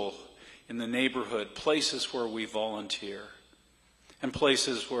school, in the neighborhood, places where we volunteer, and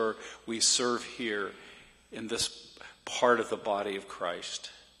places where we serve here in this part of the body of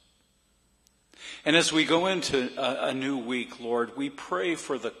Christ. And as we go into a new week, Lord, we pray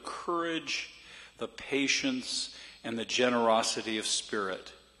for the courage, the patience, and the generosity of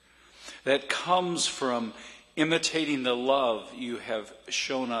spirit that comes from imitating the love you have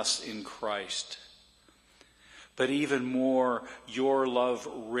shown us in Christ. But even more, your love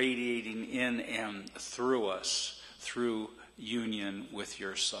radiating in and through us, through union with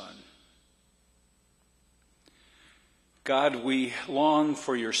your Son. God, we long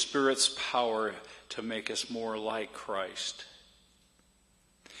for your Spirit's power to make us more like Christ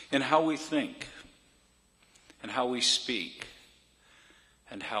in how we think, and how we speak,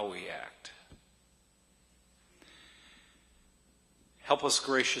 and how we act. Help us,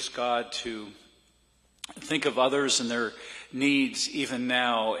 gracious God, to think of others and their needs even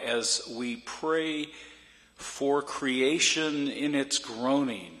now as we pray for creation in its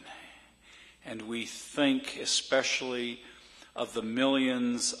groaning. And we think especially of the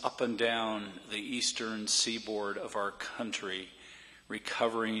millions up and down the eastern seaboard of our country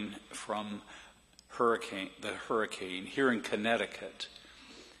recovering from the hurricane here in Connecticut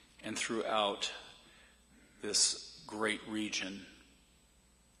and throughout this great region.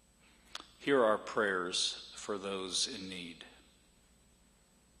 Hear our prayers for those in need.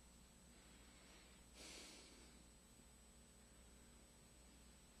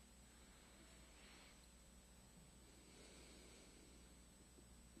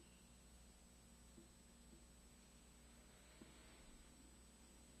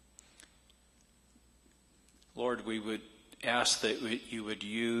 Lord, we would ask that you would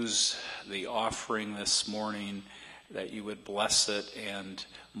use the offering this morning, that you would bless it and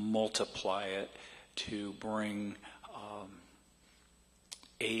multiply it to bring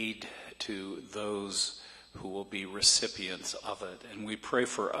aid to those who will be recipients of it. And we pray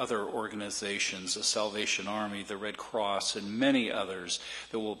for other organizations, the Salvation Army, the Red Cross, and many others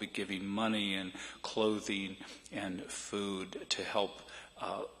that will be giving money and clothing and food to help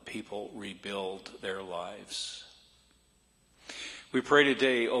people rebuild their lives. We pray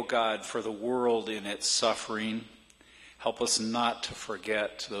today, O God, for the world in its suffering. Help us not to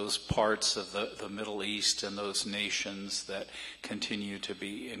forget those parts of the Middle East and those nations that continue to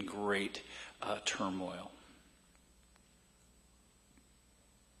be in great turmoil.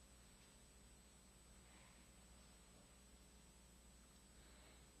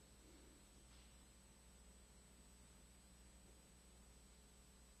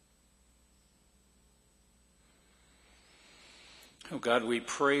 Oh God, we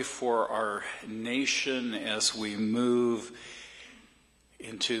pray for our nation as we move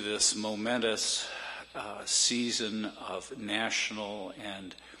into this momentous season of national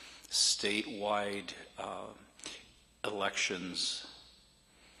and statewide elections.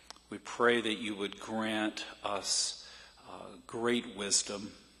 We pray that you would grant us great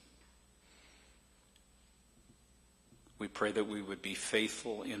wisdom. We pray that we would be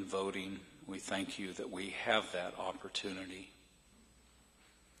faithful in voting. We thank you that we have that opportunity.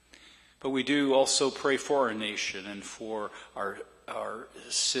 But we do also pray for our nation and for our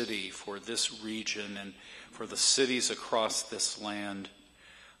city, for this region, and for the cities across this land,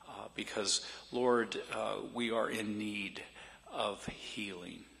 because, Lord, we are in need of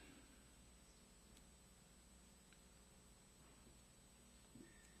healing.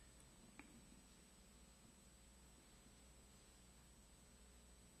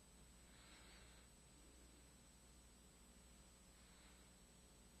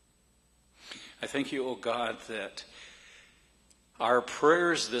 I thank you, O God, that our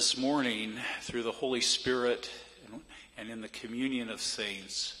prayers this morning through the Holy Spirit and in the communion of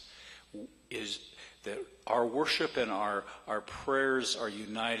saints is that our worship and our prayers are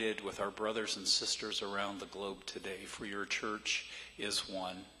united with our brothers and sisters around the globe today, for your church is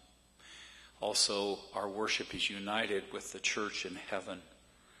one. Also, our worship is united with the church in heaven.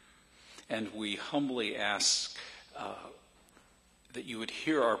 And we humbly ask that you would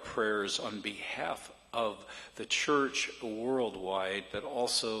hear our prayers on behalf of the church worldwide, but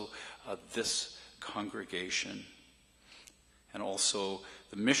also this congregation, and also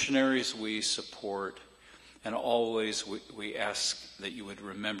the missionaries we support. And always we ask that you would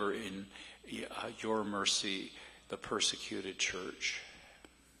remember in your mercy the persecuted church.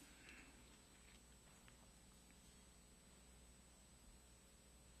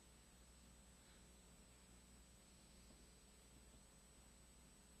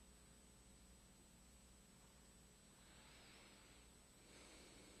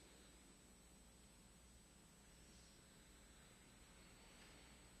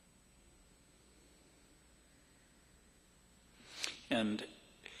 And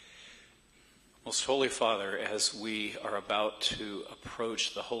most Holy Father, as we are about to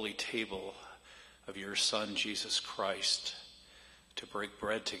approach the holy table of your Son, Jesus Christ, to break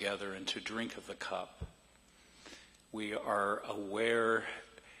bread together and to drink of the cup, we are aware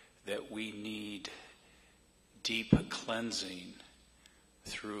that we need deep cleansing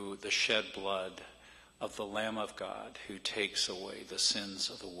through the shed blood of the Lamb of God who takes away the sins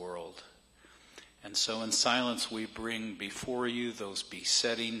of the world. And so in silence we bring before you those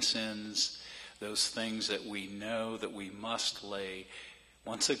besetting sins, those things that we know that we must lay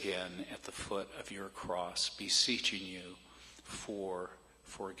once again at the foot of your cross, beseeching you for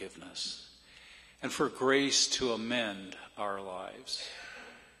forgiveness and for grace to amend our lives.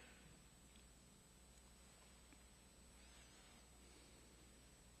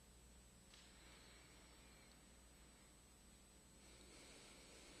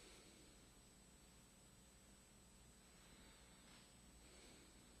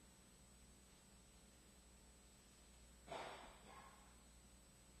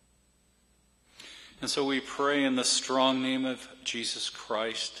 And so we pray in the strong name of Jesus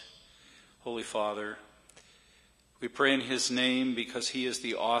Christ, Holy Father. We pray in his name because he is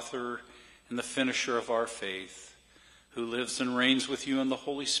the author and the finisher of our faith, who lives and reigns with you in the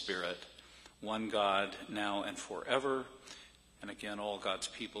Holy Spirit, one God, now and forever. And again, all God's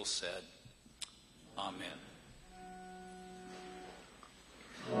people said, Amen.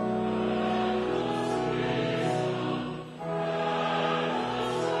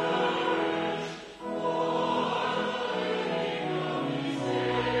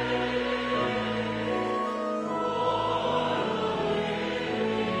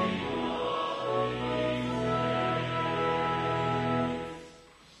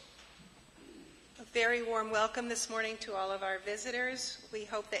 Very warm welcome this morning to all of our visitors. We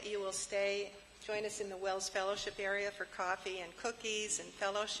hope that you will join us in the Wells Fellowship area for coffee and cookies and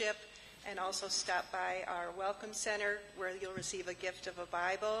fellowship, and also stop by our Welcome Center where you'll receive a gift of a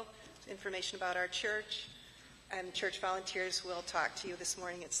Bible, information about our church, and church volunteers will talk to you this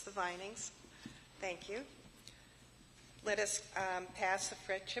morning. It's the Vinings. Thank you. Let us pass the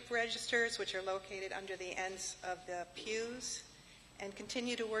friendship registers, which are located under the ends of the pews, and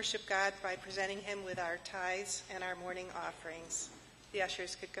continue to worship God by presenting him with our tithes and our morning offerings. The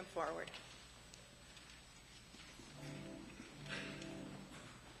ushers could come forward.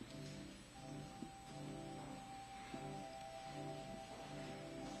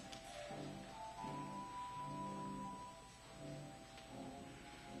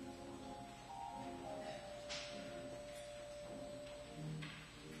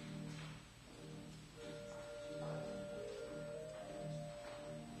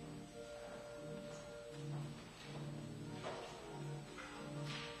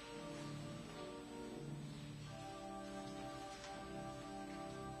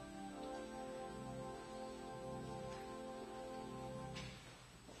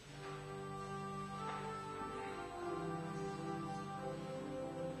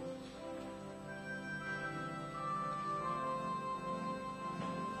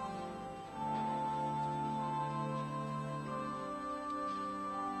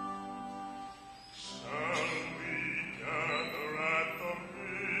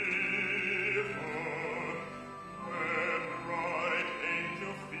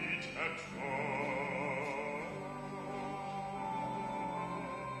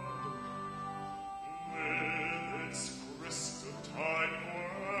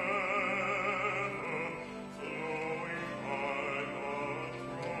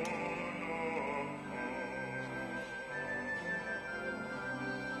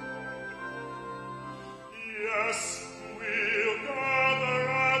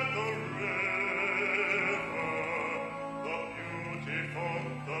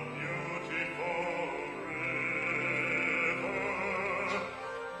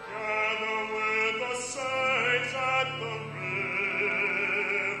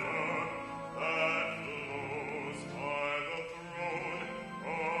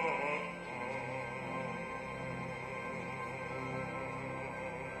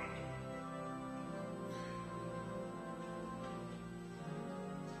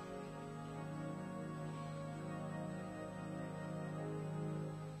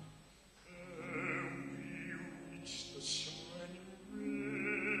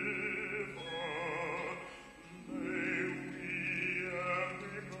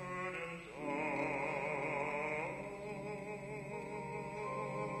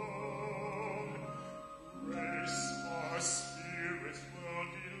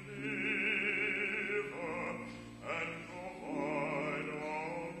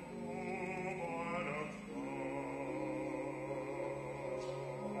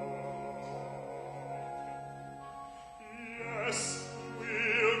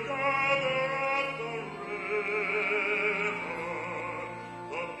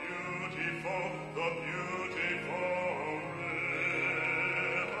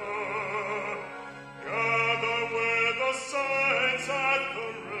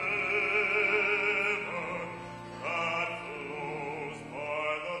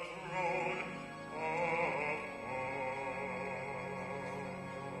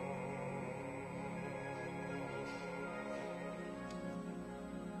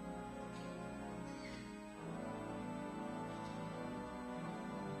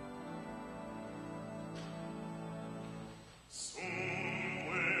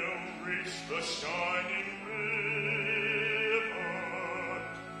 the shining river.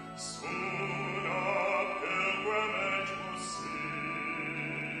 Soon our pilgrimage will cease.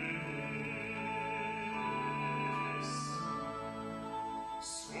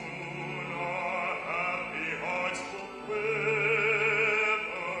 Soon our happy hearts will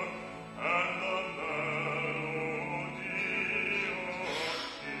quiver, and the melody of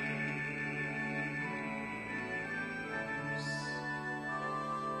peace.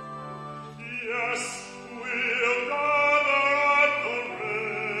 Yes, we'll gather at the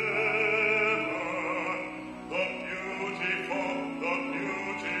river, the beautiful river.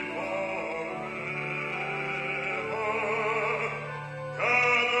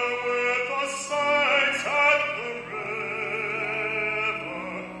 Gather with the saints at the river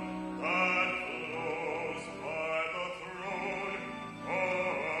that flows by the throne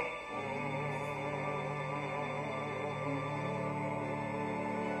of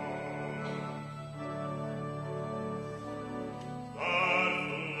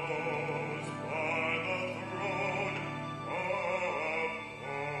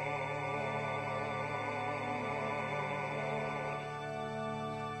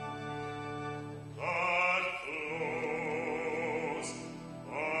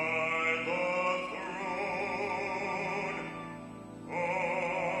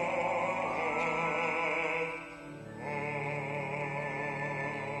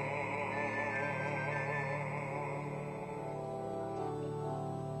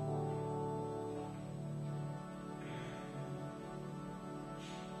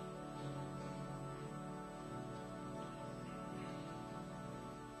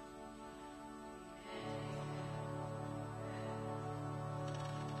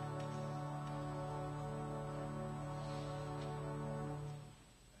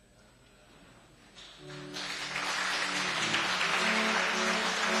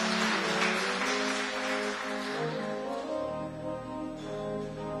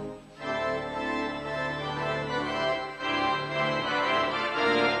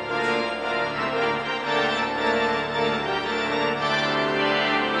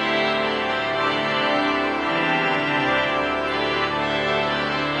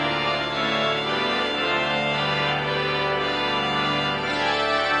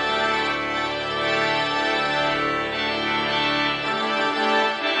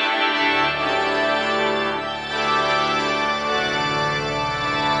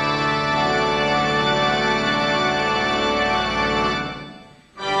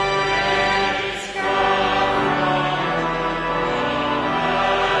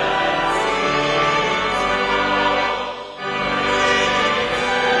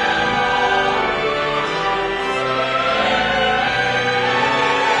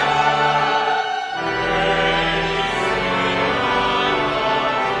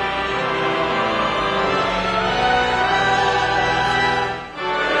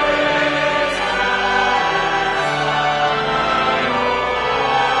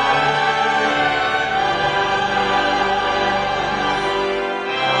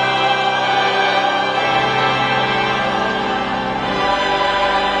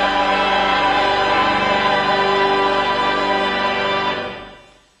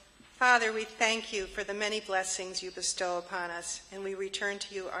Father, we thank you for the many blessings you bestow upon us, and we return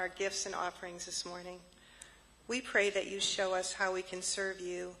to you our gifts and offerings this morning. We pray that you show us how we can serve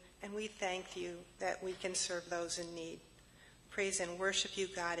you, and we thank you that we can serve those in need. Praise and worship you,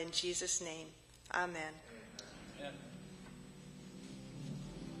 God, in Jesus' name. Amen. Amen.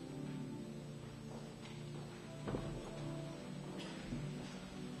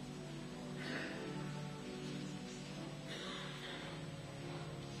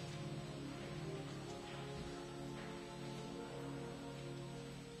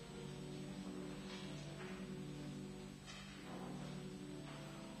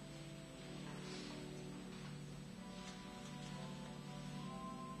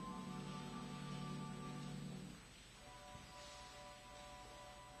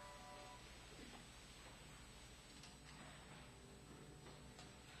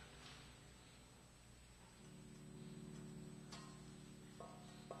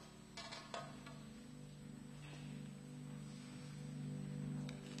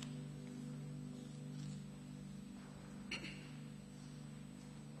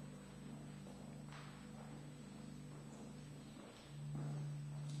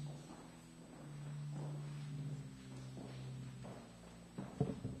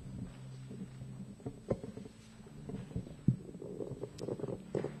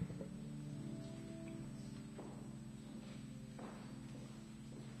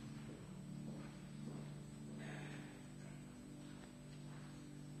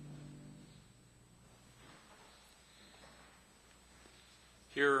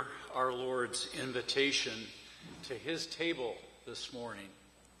 Hear our Lord's invitation to his table this morning.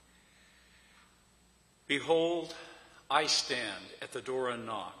 Behold, I stand at the door and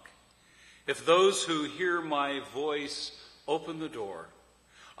knock. If those who hear my voice open the door,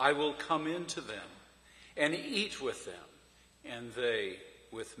 I will come into them and eat with them, and they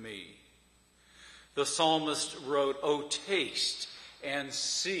with me. The psalmist wrote, "O taste and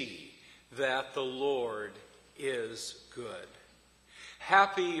see that the Lord is good.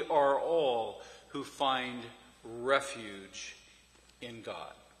 Happy are all who find refuge in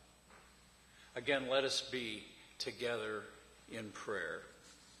God." Again, let us be together in prayer.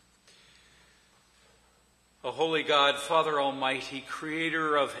 O holy God, Father Almighty,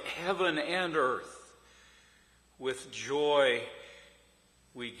 creator of heaven and earth, with joy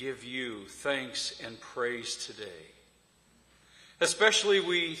we give you thanks and praise today. Especially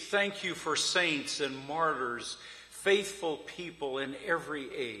we thank you for saints and martyrs, faithful people in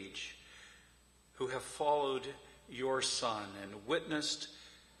every age who have followed your Son and witnessed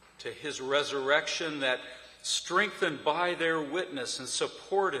to his resurrection, that strengthened by their witness and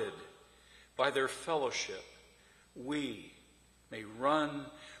supported by their fellowship, we may run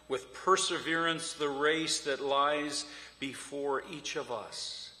with perseverance the race that lies before each of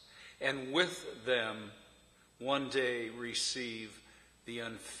us, and with them one day receive the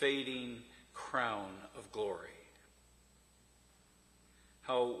unfading crown of glory.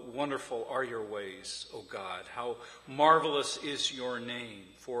 How wonderful are your ways, O God. How marvelous is your name,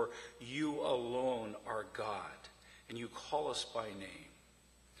 for you alone are God, and you call us by name.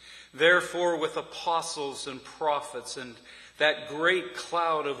 Therefore, with apostles and prophets and that great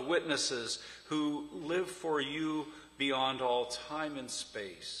cloud of witnesses who live for you beyond all time and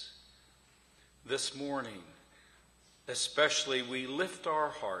space, this morning especially we lift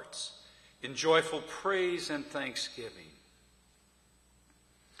our hearts in joyful praise and thanksgiving.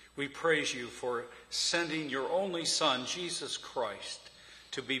 We praise you for sending your only Son, Jesus Christ,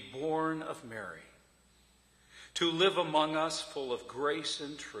 to be born of Mary, to live among us full of grace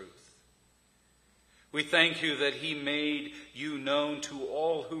and truth. We thank you that he made you known to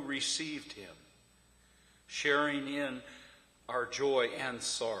all who received him, sharing in our joy and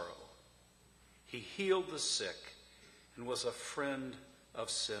sorrow. He healed the sick and was a friend of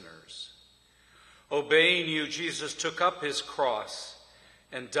sinners. Obeying you, Jesus took up his cross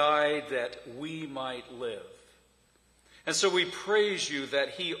and died that we might live. And so we praise you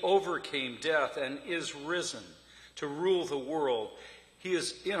that he overcame death and is risen to rule the world. He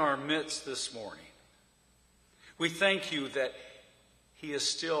is in our midst this morning. We thank you that he is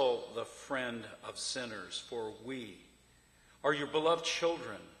still the friend of sinners, for we are your beloved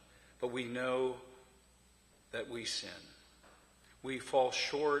children, but we know that we sin. We fall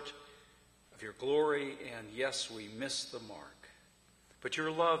short of your glory, and yes, we miss the mark. But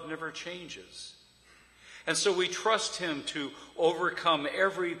your love never changes. And so we trust him to overcome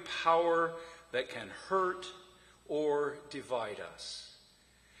every power that can hurt or divide us,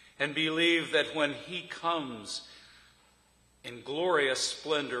 and believe that when he comes in glorious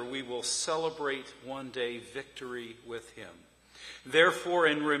splendor, we will celebrate one day victory with him. Therefore,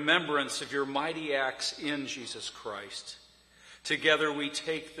 in remembrance of your mighty acts in Jesus Christ, together we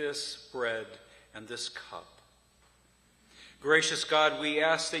take this bread and this cup. Gracious God, we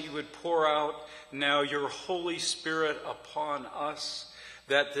ask that you would pour out now your Holy Spirit upon us,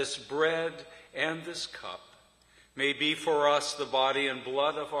 that this bread and this cup may be for us the body and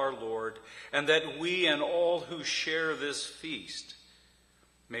blood of our Lord, and that we and all who share this feast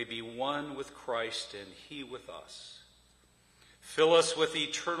may be one with Christ and he with us. Fill us with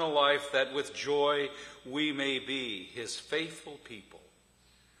eternal life, that with joy we may be his faithful people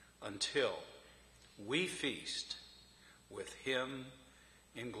until we feast with him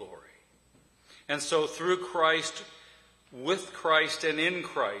in glory. And so through Christ, with Christ, and in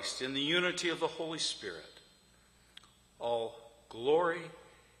Christ, in the unity of the Holy Spirit, all glory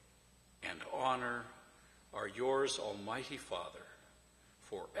and honor are yours, Almighty Father,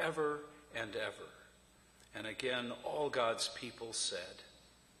 forever and ever. And again, all God's people said,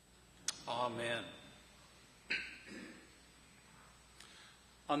 Amen.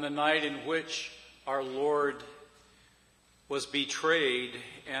 On the night in which our Lord was betrayed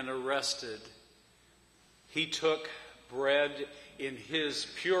and arrested, he took bread in his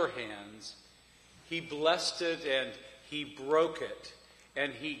pure hands. He blessed it and he broke it,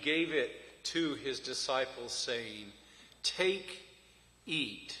 and he gave it to his disciples, saying, "Take,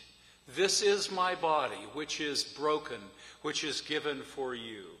 eat. This is my body, which is broken, which is given for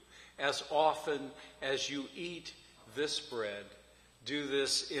you. As often as you eat this bread, do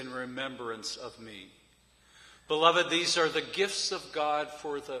this in remembrance of me." Beloved, these are the gifts of God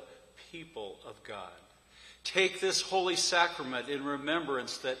for the people of God. Take this holy sacrament in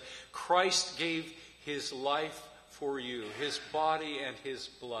remembrance that Christ gave his life for you, his body and his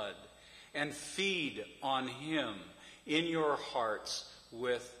blood, and feed on him in your hearts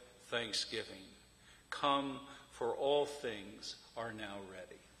with thanksgiving. Come, for all things are now ready.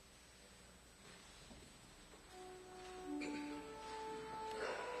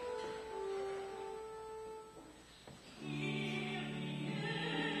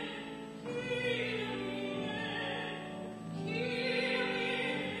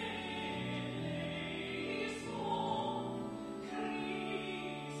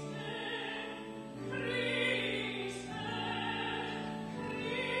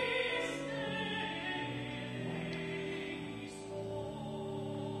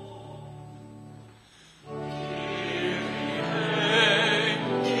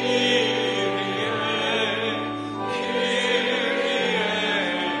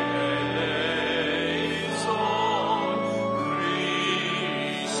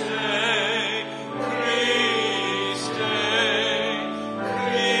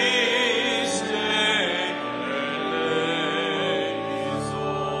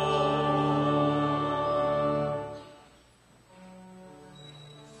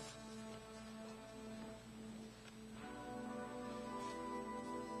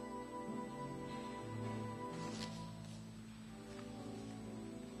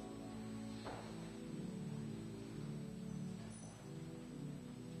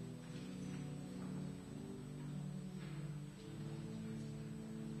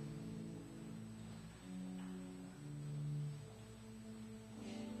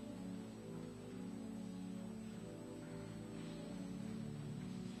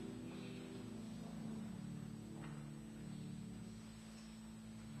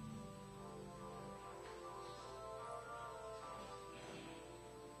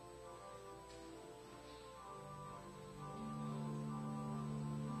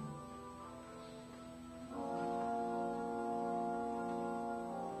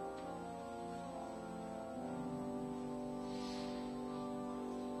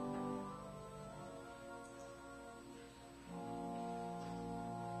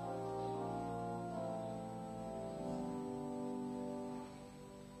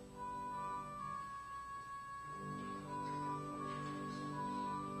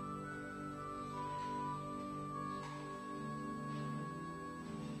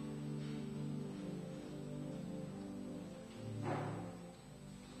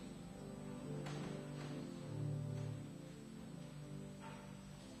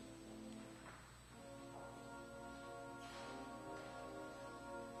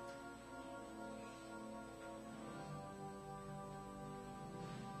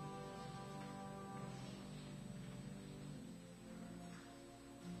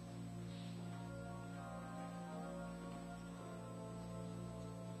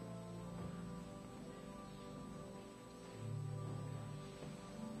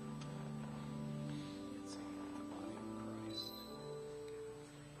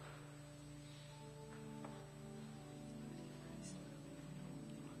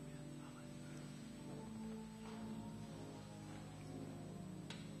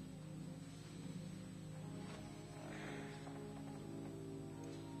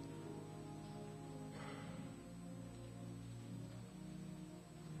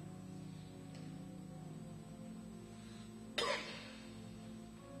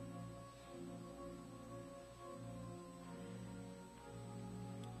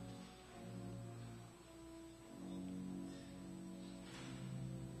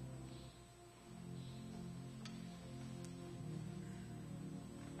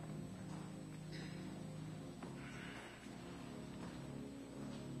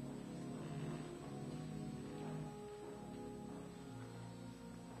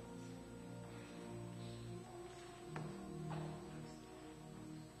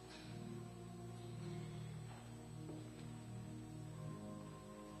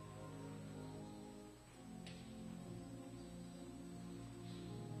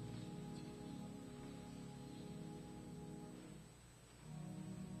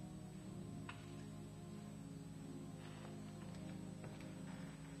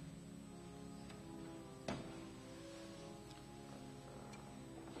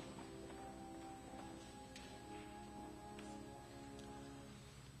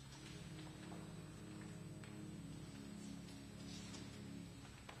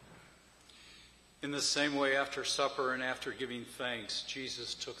 In the same way, after supper and after giving thanks,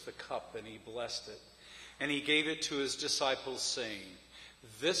 Jesus took the cup and he blessed it. And he gave it to his disciples, saying,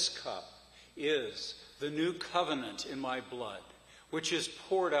 "This cup is the new covenant in my blood, which is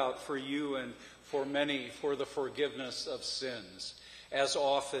poured out for you and for many for the forgiveness of sins. As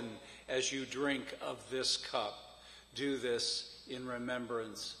often as you drink of this cup, do this in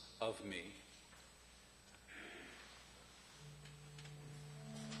remembrance of me.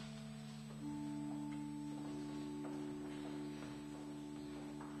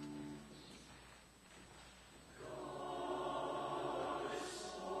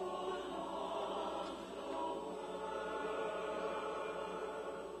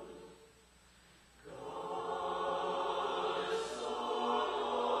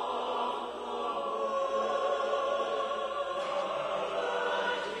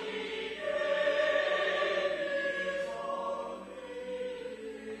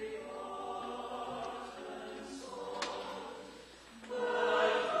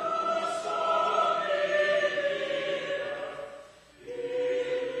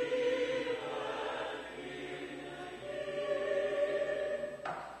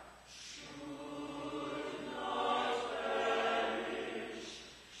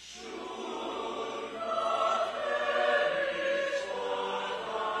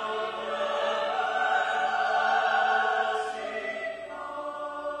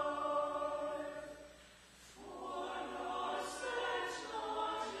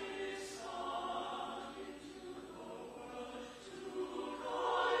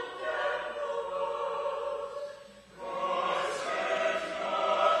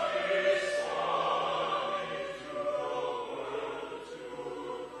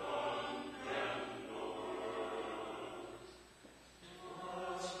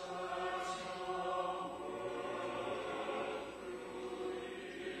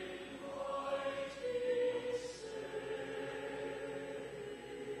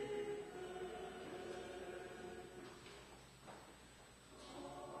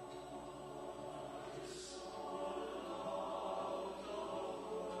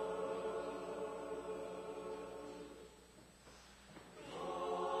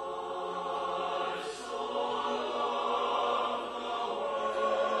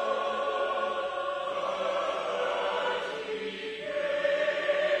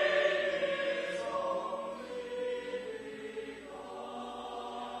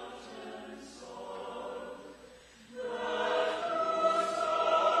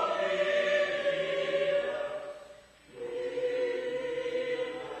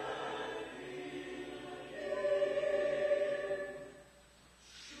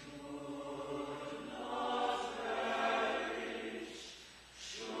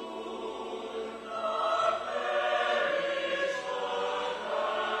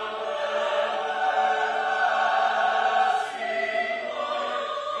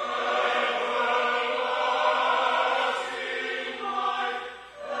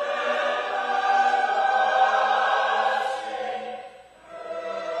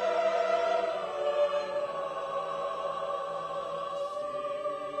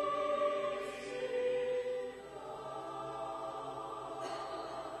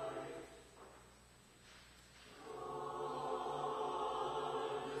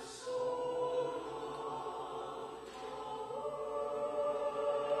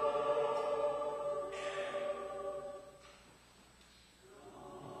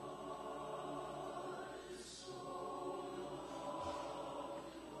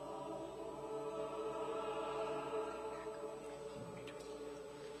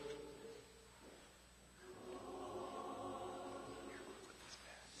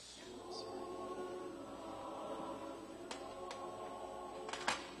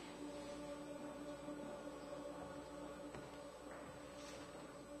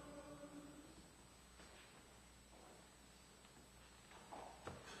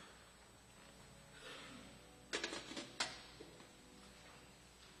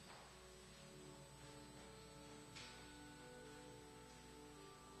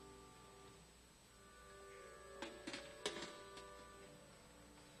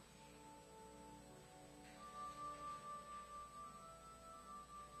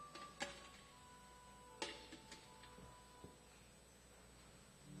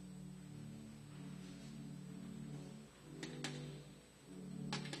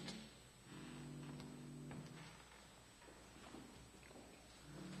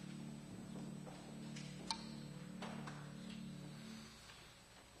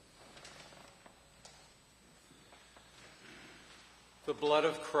 the blood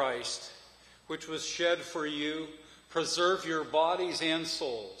of Christ, which was shed for you, preserve your bodies and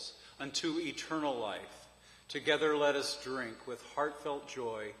souls unto eternal life. Together let us drink with heartfelt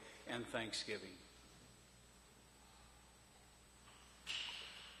joy and thanksgiving.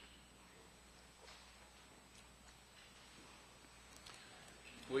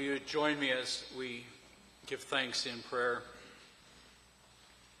 Will you join me as we give thanks in prayer?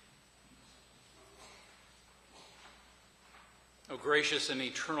 O gracious and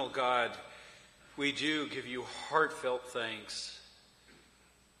eternal God, we do give you heartfelt thanks.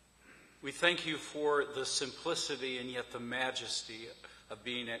 We thank you for the simplicity and yet the majesty of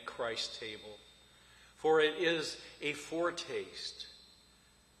being at Christ's table. For it is a foretaste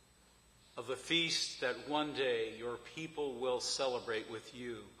of the feast that one day your people will celebrate with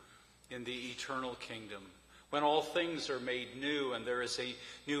you in the eternal kingdom, when all things are made new and there is a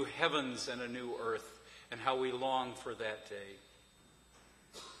new heavens and a new earth, and how we long for that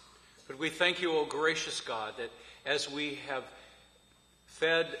day. But we thank you, O gracious God, that as we have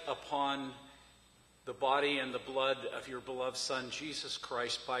fed upon the body and the blood of your beloved Son, Jesus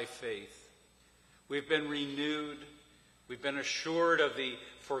Christ, by faith, we've been renewed, we've been assured of the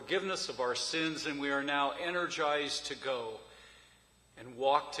forgiveness of our sins, and we are now energized to go and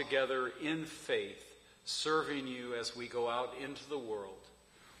walk together in faith, serving you as we go out into the world.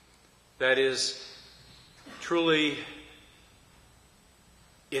 That is truly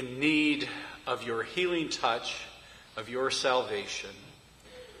in need of your healing touch, of your salvation.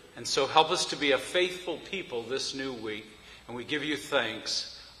 And so help us to be a faithful people this new week, and we give you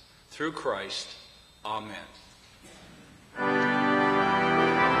thanks through Christ. Amen.